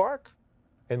ballpark,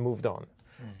 and moved on.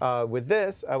 With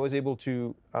this, I was able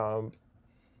to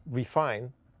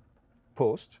refine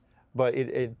post, but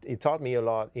it taught me a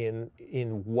lot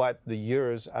in what the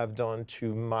years I've done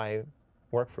to my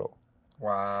workflow.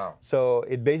 Wow. So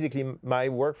it basically, my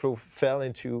workflow fell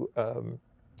into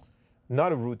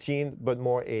not a routine, but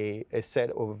more a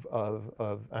set of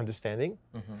understanding,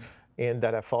 and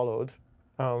that I followed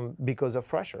because of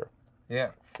pressure.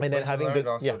 Yeah. And then having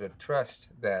also to trust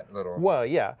that little. Well,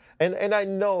 yeah, and I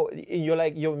know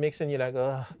you're mixing, you're like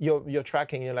you're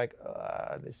tracking, you're like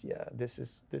this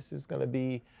is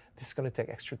gonna take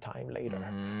extra time later,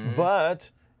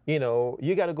 but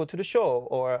you got to go to the show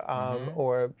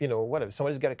or whatever,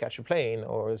 somebody's got to catch a plane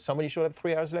or somebody showed up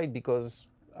 3 hours late because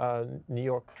New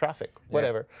York traffic,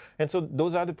 whatever, and so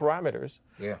those are the parameters.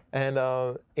 Yeah. And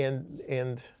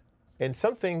And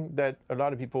something that a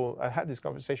lot of people, I had this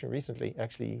conversation recently,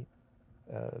 actually,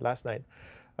 last night.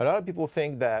 A lot of people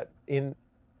think that in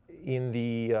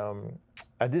the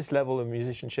at this level of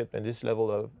musicianship and this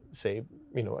level of, say,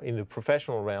 in the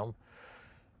professional realm,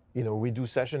 we do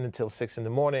session until 6 in the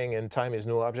morning and time is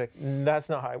no object. That's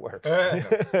not how it works.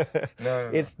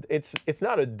 No. It's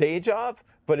not a day job,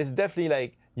 but it's definitely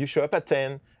like you show up at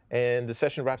 10 and the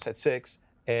session wraps at 6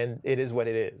 and it is what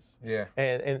it is. Yeah.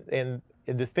 And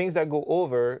the things that go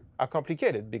over are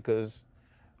complicated because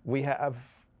we have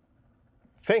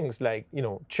things like,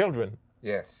 children.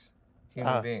 Yes.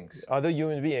 Human beings. Other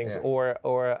human beings, Yeah. or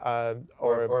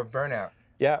burnout.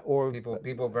 Yeah, or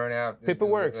people burn out.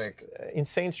 paperwork, Like,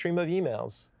 insane stream of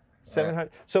emails,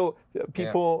 700. So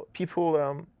people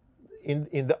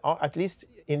in the at least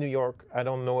in New York, I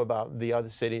don't know about the other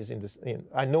cities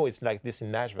I know it's like this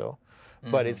in Nashville,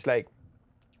 but it's like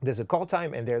there's a call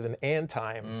time and there's an end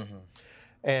time,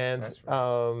 and That's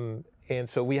right. And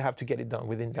so we have to get it done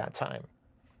within that time,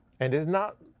 and there's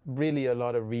not really a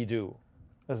lot of redo.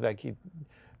 It's like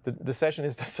the session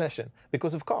is the session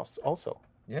because of costs also.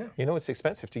 Yeah. It's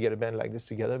expensive to get a band like this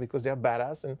together because they're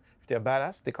badass, and if they're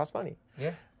badass, they cost money.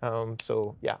 Yeah.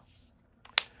 So yeah.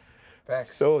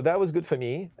 Facts. So that was good for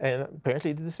me, and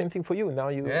apparently it did the same thing for you. Now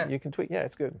you can tweet. Yeah,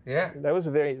 it's good. Yeah. That was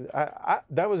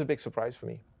that was a big surprise for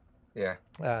me. Yeah.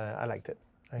 I liked it.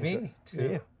 Me too.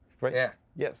 Yeah. Right. Yeah.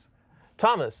 Yes.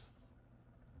 Thomas.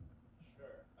 Sure.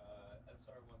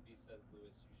 SR1B says,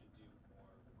 Lewis, you should do more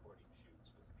recording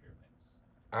shoots with Puremix.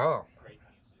 Oh. Great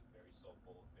music, very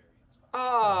soulful, very inspiring.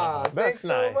 Ah, thanks That's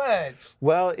nice. so much.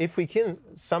 Well, if we can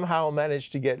somehow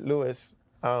manage to get Lewis,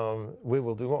 we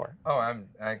will do more. Oh,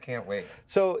 I can't wait.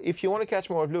 So if you want to catch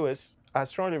more of Lewis, I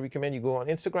strongly recommend you go on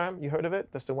Instagram. You heard of it?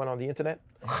 That's the one on the internet.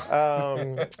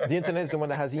 The internet is the one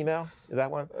that has email. That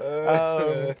one.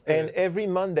 And every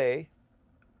Monday,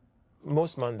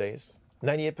 most Mondays,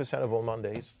 98% of all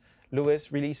Mondays,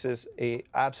 Lewis releases a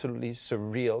absolutely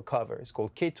surreal cover. It's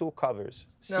called Keto Covers.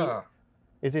 No.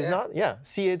 It is not? Yeah.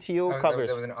 CATO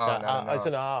covers. That was an R, not an It's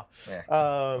an R.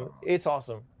 Yeah. It's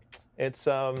awesome. It's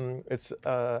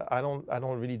I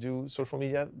don't really do social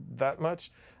media that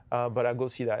much, but I go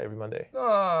see that every Monday.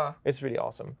 Ah. It's really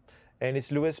awesome, and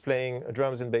it's Lewis playing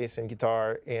drums and bass and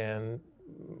guitar and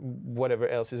whatever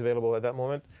else is available at that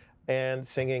moment, and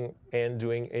singing and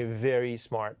doing a very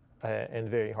smart and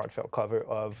very heartfelt cover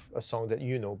of a song that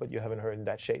but you haven't heard in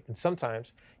that shape. And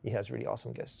sometimes he has really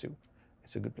awesome guests too.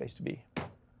 It's a good place to be.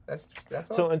 That's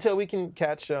all. So until we can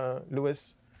catch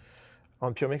Lewis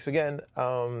on Puremix again,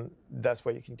 that's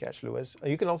where you can catch Lewis.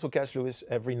 You can also catch Lewis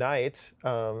every night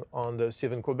on the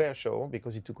Stephen Colbert Show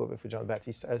because he took over for John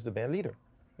Baptiste as the band leader.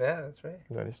 Yeah, that's right.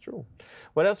 That is true.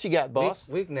 What else you got, boss?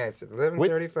 Weeknights at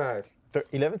 11:35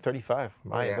 11:35.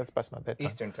 My, yeah. That's past my bedtime.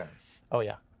 Eastern time. Oh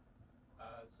yeah.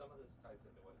 Some of this ties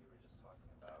into what you were just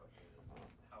talking about. Is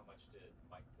how much did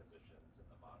mic positions and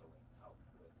the modeling help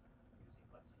with using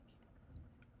less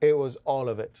EQ? It was all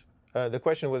of it. The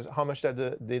question was how much did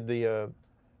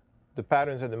the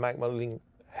patterns and the mic modeling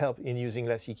help in using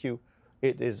less EQ.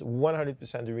 It is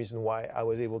 100% the reason why I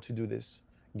was able to do this,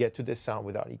 get to this sound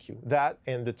without EQ. That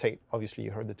and the tape. Obviously,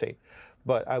 you heard the tape,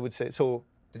 but I would say so.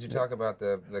 Did you talk about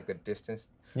the distance?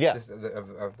 Yeah.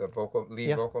 Of the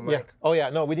lead vocal mic. Yeah. Oh yeah.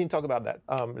 No, we didn't talk about that.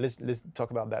 Let's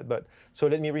talk about that. But so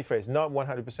let me rephrase. Not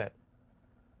 100%.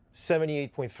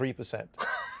 78.3%.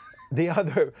 The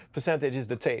other percentage is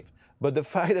the tape. But the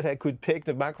fact that I could pick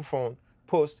the microphone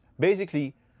post,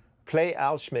 basically play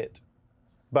Al Schmidt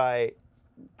by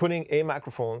putting a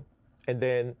microphone and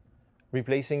then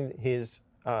replacing his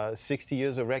 60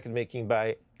 years of record making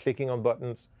by clicking on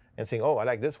buttons and saying, oh, I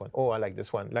like this one. Oh, I like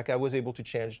this one. Like I was able to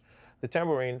change the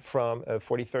tambourine from a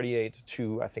 4038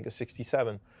 to I think a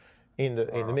 67 in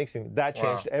the mixing. That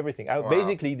changed everything.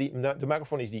 Basically, the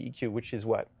microphone is the EQ, which is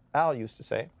what Al used to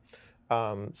say.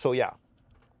 So yeah,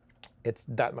 it's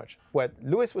that much. What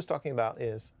Lewis was talking about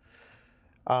is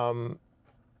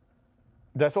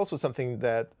that's also something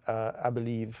that I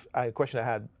believe a question I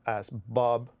had asked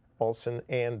Bob Olson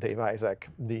and Dave Isaac,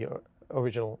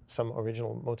 some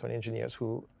original Motown engineers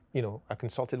who I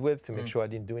consulted with to make sure I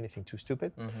didn't do anything too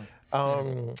stupid.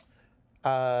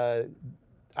 I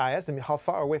asked them how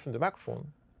far away from the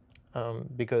microphone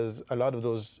because a lot of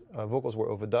those vocals were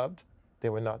overdubbed. They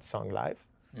were not sung live.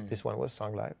 This one was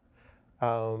sung live.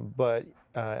 But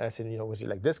I said, was it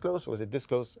like this close or was it this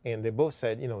close? And they both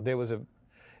said,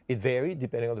 it varied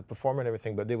depending on the performer and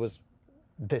everything, but there was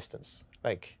distance.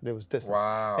 Like there was distance.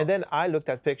 Wow. And then I looked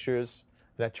at pictures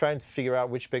and I tried to figure out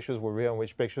which pictures were real and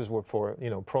which pictures were for,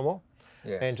 promo.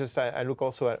 Yes. And just I look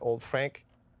also at old Frank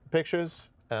pictures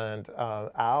and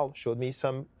Al showed me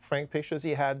some Frank pictures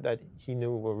he had that he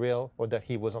knew were real or that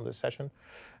he was on the session,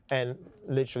 and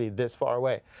literally this far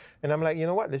away. And I'm like, you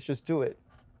know what? Let's just do it.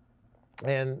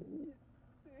 And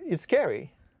it's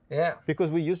scary. Yeah. Because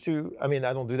we used to, I mean,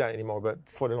 I don't do that anymore, but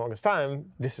for the longest time,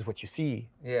 this is what you see.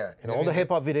 Yeah. In all the hip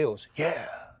hop videos. Yeah.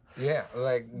 Yeah.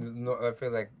 Like, I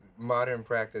feel like modern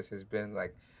practice has been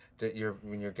like,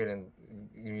 when you're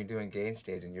doing game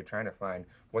staging, you're trying to find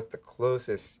what's the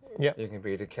closest you can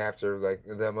be to capture like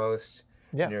the most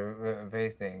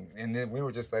face thing. And then we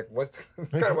were just like, what's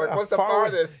the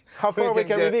farthest? How far away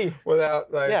can we be?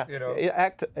 Without like, you know. It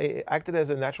acted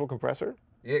as a natural compressor.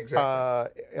 Yeah,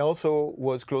 exactly. It also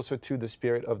was closer to the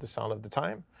spirit of the sound of the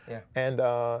time. Yeah. And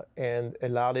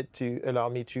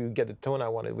allowed me to get the tone I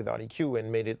wanted without EQ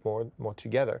and made it more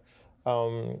together.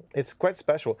 It's quite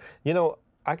special. You know,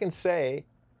 I can say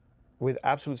with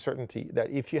absolute certainty that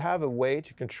if you have a way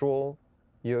to control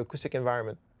your acoustic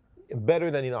environment better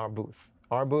than in our booth.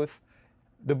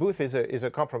 The booth is a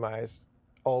compromise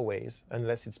always,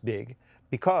 unless it's big,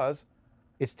 because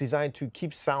it's designed to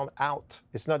keep sound out.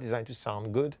 It's not designed to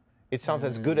sound good. It sounds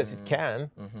as good as it can,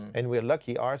 and we're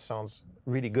lucky ours sounds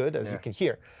really good, as you can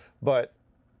hear. But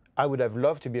I would have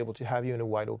loved to be able to have you in a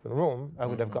wide open room. I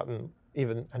would have gotten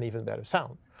an even better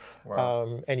sound.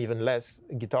 Wow. And even less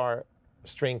guitar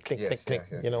string clink, clink,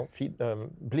 clink, you know, feet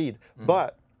bleed.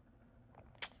 But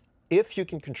if you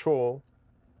can control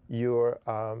your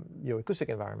acoustic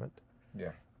environment,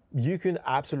 you can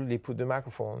absolutely put the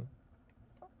microphone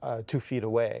 2 feet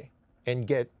away and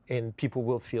people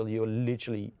will feel you're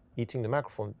literally eating the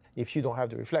microphone if you don't have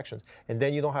the reflections. And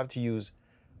then you don't have to use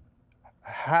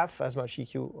half as much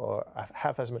EQ or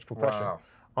half as much compression. Wow.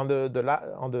 On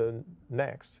the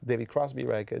next David Crosby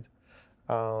record,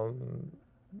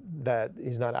 that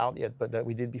is not out yet, but that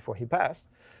we did before he passed,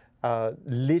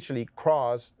 literally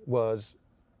Cross was,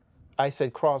 I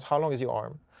said, Cross, how long is your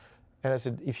arm? And I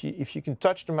said, if you can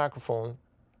touch the microphone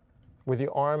with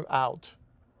your arm out,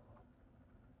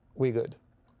 we're good.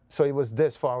 So it was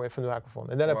this far away from the microphone.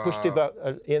 And then I pushed it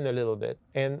in a little bit.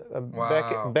 And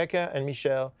Becca and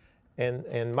Michelle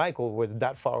and Michael were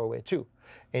that far away too.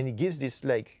 And it gives this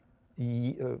like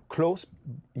close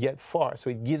yet far. So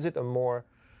it gives it a more,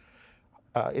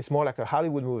 it's more like a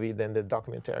Hollywood movie than the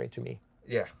documentary to me.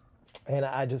 Yeah. And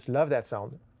I just love that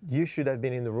sound. You should have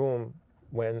been in the room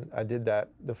when I did that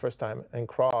the first time. And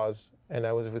Cross, and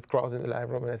I was with Cross in the live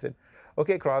room, and I said,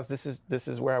 okay, Cross, this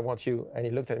is where I want you. And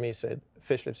he looked at me and said,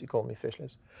 Fish Lips. He called me Fish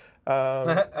Lips. Oh,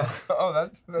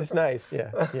 that's it's nice,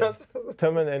 yeah.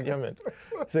 Tumen and Diamond.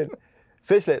 He said,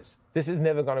 Fish Lips, this is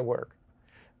never gonna work.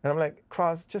 And I'm like,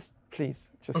 Cross, just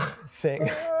please, just sing.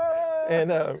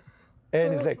 And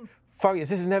he's like, fuck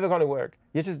this is never gonna work.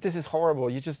 This is horrible.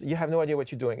 You have no idea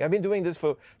what you're doing. I've been doing this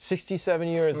for 67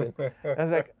 years. And I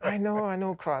was like, I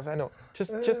know, Cross, I know.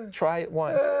 Just try it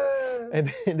once.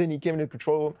 And then he came into the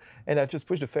control room, and I just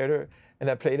pushed the fader, and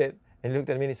I played it, and he looked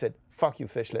at me and he said, fuck you,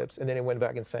 Fish Lips. And then he went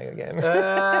back and sang again.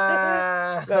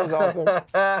 That was awesome.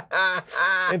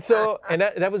 And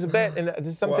that was a bet. And this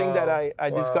is something that I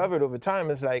discovered over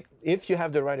time. Is like, if you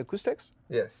have the right acoustics,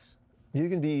 you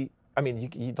can be, I mean,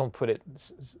 you don't put it,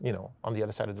 on the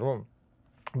other side of the room,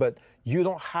 but you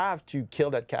don't have to kill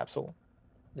that capsule.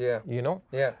 Yeah. You know?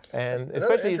 Yeah. And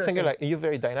especially a singer like you're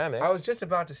very dynamic. I was just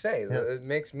about to say, it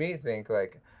makes me think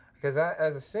like, because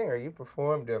as a singer, you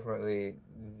perform differently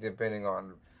depending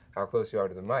on how close you are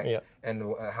to the mic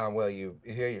and how well you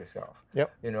hear yourself.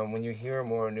 Yep. You know, when you hear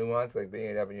more nuance, like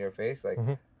being up in your face, like,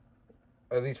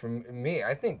 at least for me,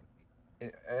 I think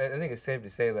it's safe to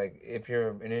say, like, if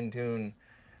you're an in-tune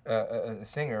a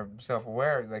singer,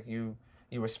 self-aware, like you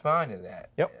respond to that.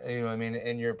 Yep. You know what I mean?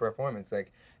 In your performance,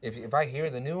 like if I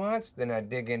hear the nuance, then I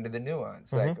dig into the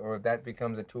nuance, like, or if that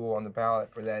becomes a tool on the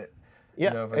palette for that.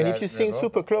 Yeah. And if you sing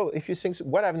super close,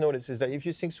 what I've noticed is that if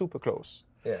you sing super close,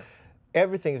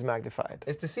 everything is magnified.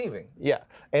 It's deceiving. Yeah.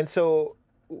 And so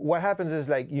what happens is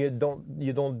like you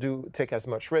don't take as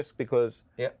much risk because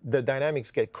the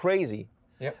dynamics get crazy.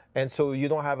 Yep. And so you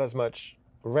don't have as much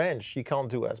range, you can't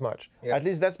do as much. At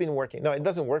least that's been working. Now, it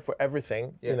doesn't work for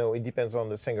everything. You know, it depends on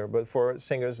the singer. But for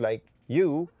singers like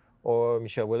you or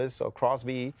Michelle Willis or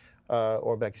Crosby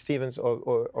or Becky Stevens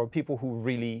or people who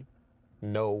really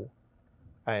know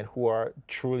and who are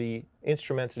truly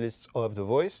instrumentalists of the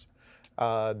voice,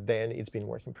 then it's been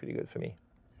working pretty good for me.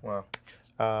 Wow.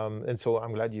 And so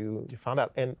I'm glad you found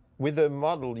out. And with the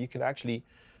model, you can actually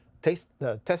test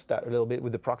that a little bit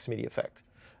with the proximity effect.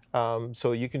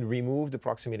 So you can remove the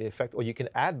proximity effect, or you can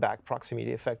add back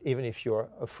proximity effect even if you're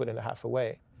 1.5 feet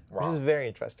away, which is very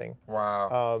interesting.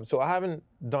 Wow. So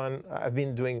I've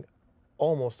been doing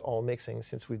almost all mixing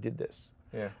since we did this.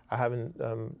 Yeah. I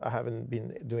haven't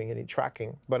been doing any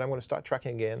tracking, but I'm going to start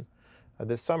tracking again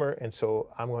this summer, and so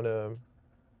I'm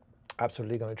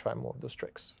absolutely going to try more of those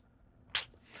tricks.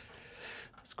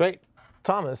 It's great,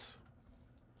 Thomas.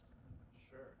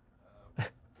 Sure. Here's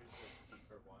a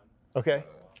deeper one. Okay.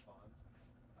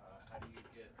 How do you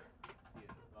get the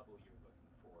level you're looking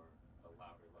for, a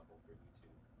louder level for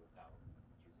YouTube, without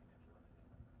using any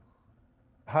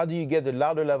limiting? How do you get the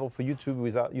louder level for YouTube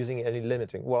without using any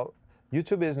limiting? Well,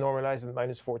 YouTube is normalized at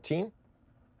 -14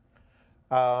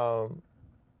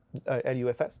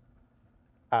 LUFS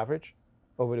average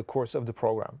over the course of the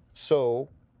program. So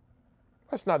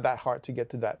it's not that hard to get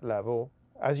to that level.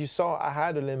 As you saw, I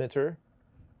had a limiter,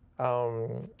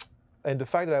 and the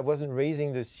fact that I wasn't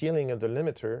raising the ceiling of the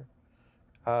limiter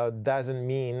doesn't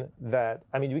mean that,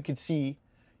 I mean, we could see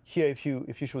here, if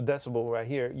you show decibel right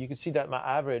here, you could see that my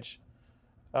average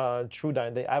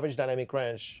the average dynamic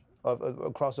range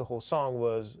across the whole song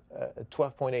was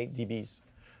 12.8 dBs,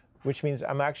 which means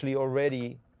I'm actually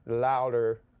already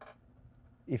louder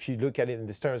if you look at it in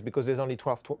these terms, because there's only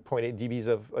 12.8 dBs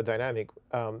of a dynamic.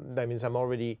 That means I'm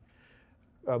already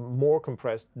more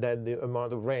compressed than the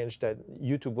amount of range that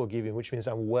YouTube will give you, which means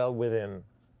I'm well within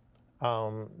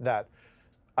that.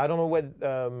 I don't know what,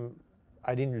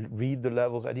 I didn't read the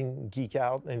levels, I didn't geek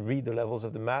out and read the levels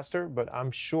of the master, but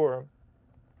I'm sure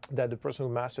that the person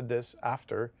who mastered this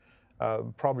after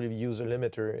probably used a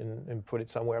limiter and put it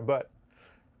somewhere. But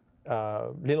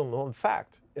little known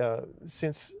fact,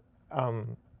 since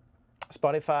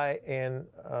Spotify and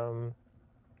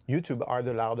YouTube are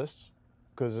the loudest,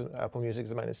 because Apple Music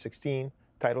is -16,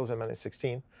 Tidal's at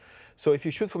 -16. So if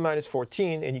you shoot for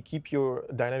 -14 and you keep your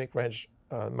dynamic range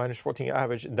 -14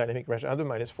 average dynamic range under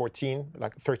 -14,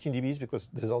 like 13 dBs, because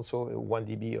there's also a 1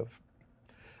 dB of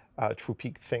true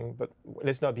peak thing, but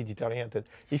let's not be detail-oriented.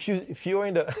 If you're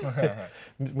in the,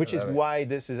 which is why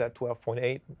this is at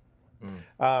 12.8.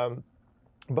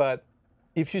 But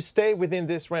if you stay within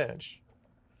this range,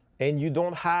 and you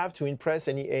don't have to impress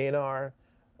any A&R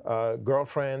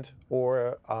girlfriend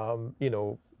or you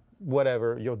know,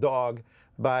 whatever, your dog,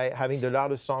 by having the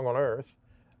loudest song on earth,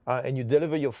 and you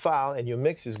deliver your file and your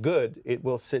mix is good, it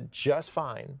will sit just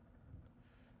fine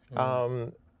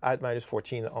at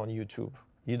 -14 on YouTube.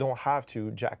 You don't have to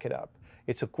jack it up.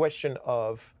 It's a question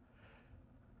of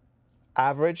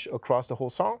average across the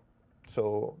whole song.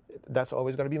 So that's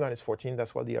always going to be -14.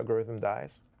 That's what the algorithm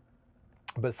dies.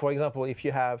 But for example, if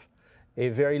you have a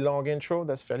very long intro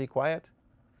that's fairly quiet,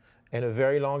 and a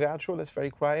very long outro that's very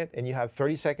quiet, and you have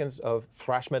 30 seconds of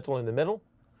thrash metal in the middle,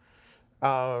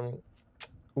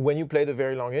 when you play the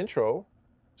very long intro,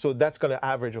 so that's going to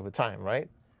average over time, right?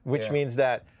 Which means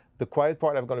that the quiet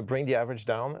part are going to bring the average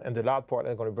down, and the loud part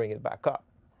are going to bring it back up.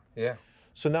 Yeah.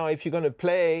 So now if you're going to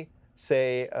play,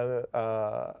 say,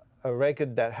 a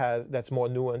record that's more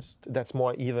nuanced, that's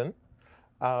more even,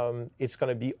 it's going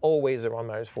to be always around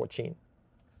 -14.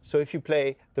 So if you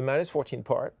play the -14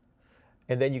 part,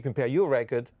 and then you compare your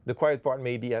record, the quiet part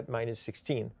may be at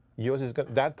 -16. Yours is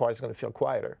that part is going to feel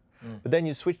quieter. But then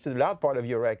you switch to the loud part of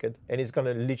your record, and it's going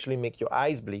to literally make your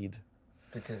eyes bleed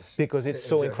because it's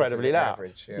so incredibly loud.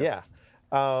 Average,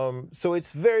 So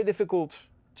it's very difficult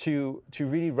to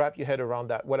really wrap your head around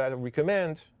that. What I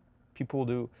recommend people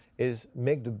do is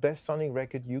make the best sounding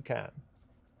record you can,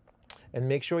 and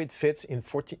make sure it fits in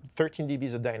 13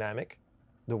 dBs of dynamic,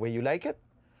 the way you like it,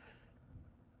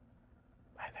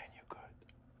 and then you're good.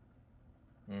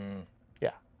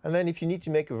 Yeah, and then if you need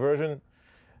to make a version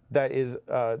that is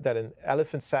that an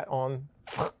elephant sat on,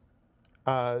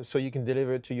 so you can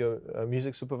deliver it to your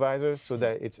music supervisor, so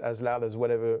that it's as loud as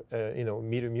whatever you know,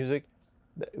 meter music,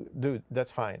 dude,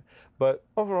 that's fine. But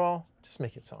overall, just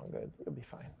make it sound good. You'll be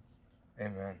fine.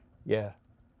 Amen. Yeah.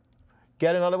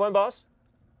 Get another one, boss?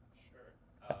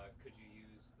 Sure. Could you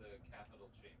use the capital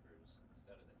chambers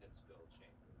instead of the Hitsville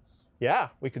chambers? Yeah,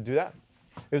 we could do that.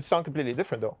 It would sound completely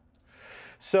different, though.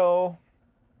 So,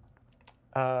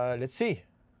 let's see.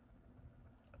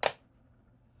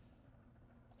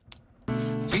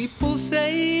 People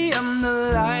say I'm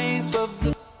the life of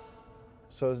the...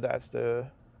 So that's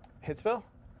the Hitsville.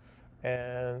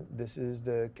 And this is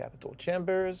the capital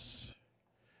chambers.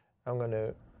 I'm going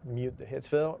to mute the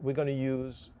Hitsville. We're going to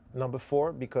use number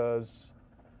 4 because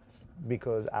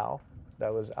Al.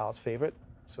 That was Al's favorite.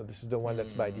 So this is the one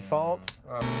that's by default.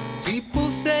 People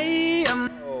say I'm...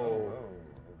 Oh,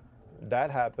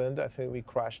 that happened. I think we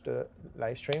crashed the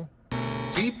live stream.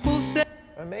 People say...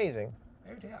 Amazing.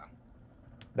 Oh, yeah.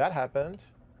 That happened.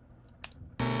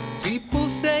 People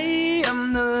say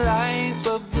I'm the life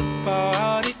of the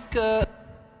party girl.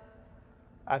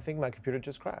 I think my computer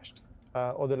just crashed.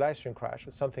 or the live stream crashed,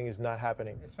 or something is not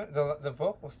happening. It's the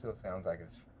vocal still sounds like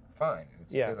it's fine.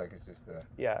 It feels like it's just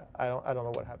yeah. I don't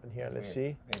know what happened here. Let's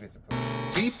see. Maybe it's a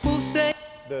People say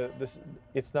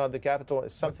it's not the capital.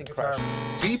 It's something crashed.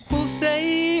 People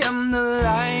say I'm the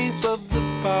life of the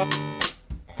party.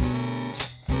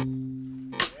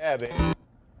 Yeah, baby.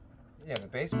 Yeah, the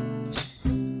bass.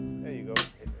 There you go.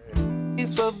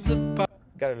 Life of the party.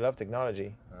 Gotta love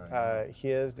technology.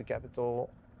 Here's the capital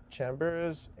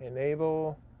chambers.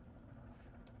 Enable.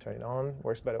 Turn it on.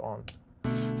 Works better on.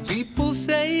 People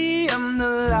say I'm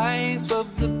the life of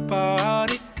the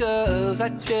party, 'cause I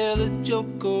tell a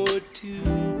joke or two.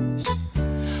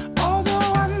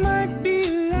 Although I might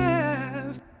be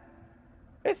left.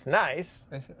 It's nice.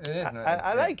 It is nice.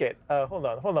 I like it. Hold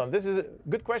on. This is a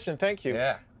good question. Thank you.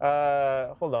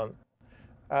 Yeah. Hold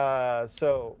on.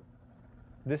 So,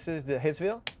 this is the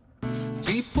Hitsville.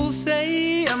 People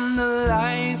say I'm the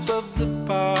life of the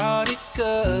party,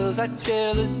 'cause I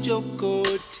tell a joke or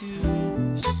two.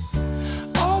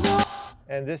 Although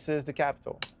And this is the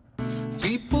capital.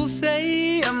 people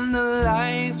say I'm the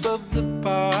life of the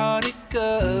party,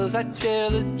 'cause I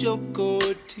tell a joke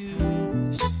or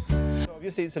two. So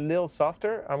obviously, it's a little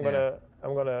softer. I'm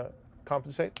gonna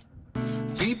compensate.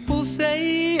 People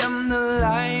say I'm the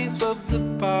life of the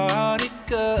party,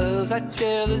 'cause I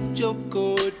tell a joke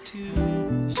or two.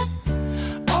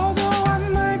 Although I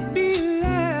might be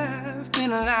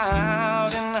laughing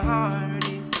loud and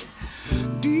hearty,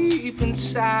 deep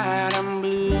inside I'm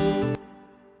blue.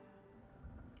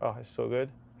 Oh, it's so good.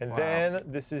 And then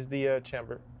this is the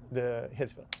chamber, the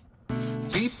Hitsville.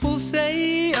 People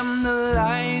say I'm the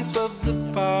life of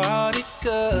the party,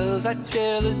 'cause I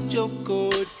tell a joke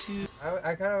or two.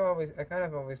 I kind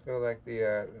of always feel like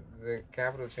the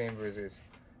Capitol Chambers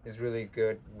is really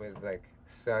good with like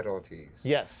subtleties.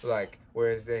 Yes. Like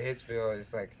whereas the Hitsville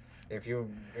is like if you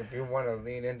want to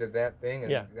lean into that thing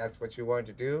and that's what you want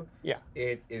to do. Yeah.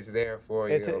 It is there for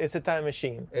you. It's a time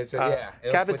machine. It's a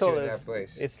it'll Capital put you in is that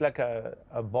place. it's like a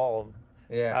ball.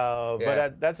 Yeah.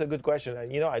 But that's a good question. I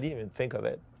didn't even think of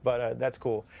it, but that's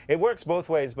cool. It works both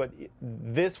ways, but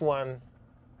this one,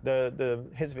 the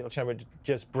Hitsville chamber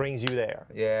just brings you there.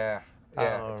 Yeah.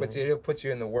 It'll put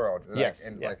you in the world. Like, Yes.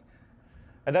 And, yeah. like,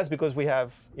 And that's because we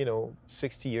have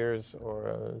 60 years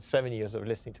or 7 years of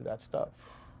listening to that stuff.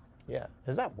 Yeah,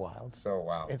 is that wild? so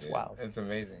wild. It's dude. wild. It's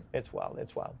amazing. It's wild.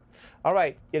 All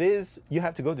right, it is. You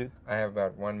have to go, dude. I have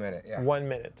about 1 minute. Yeah. 1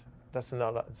 minute. That's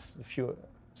another. It's a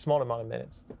small amount of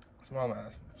minutes. Small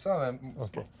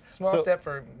Okay. Small So- step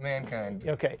for mankind.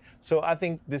 Okay, so I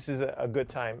think this is a good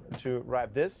time to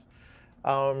wrap this.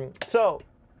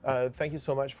 Thank you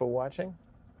so much for watching.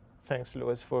 Thanks,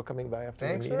 Louis, for coming by after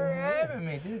Thanks the meeting. for having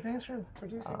me, dude. Thanks for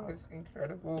producing this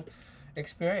incredible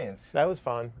experience. That was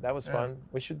fun.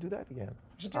 We should do that again.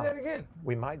 We should do that again.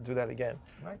 We might do that again.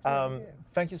 Might do that again.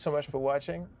 Thank you so much for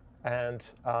watching, and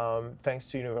thanks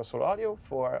to Universal Audio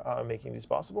for making this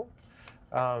possible,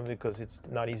 because it's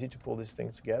not easy to pull these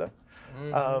things together.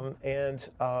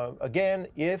 Again,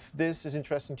 if this is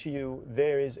interesting to you,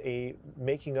 there is a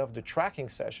making of the tracking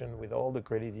session with all the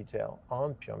gritty detail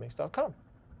on puremix.com.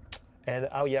 And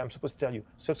I'm supposed to tell you,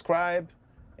 subscribe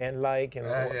and like and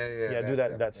do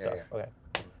that stuff. Yeah. Okay.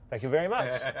 Thank you very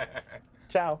much.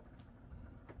 Ciao.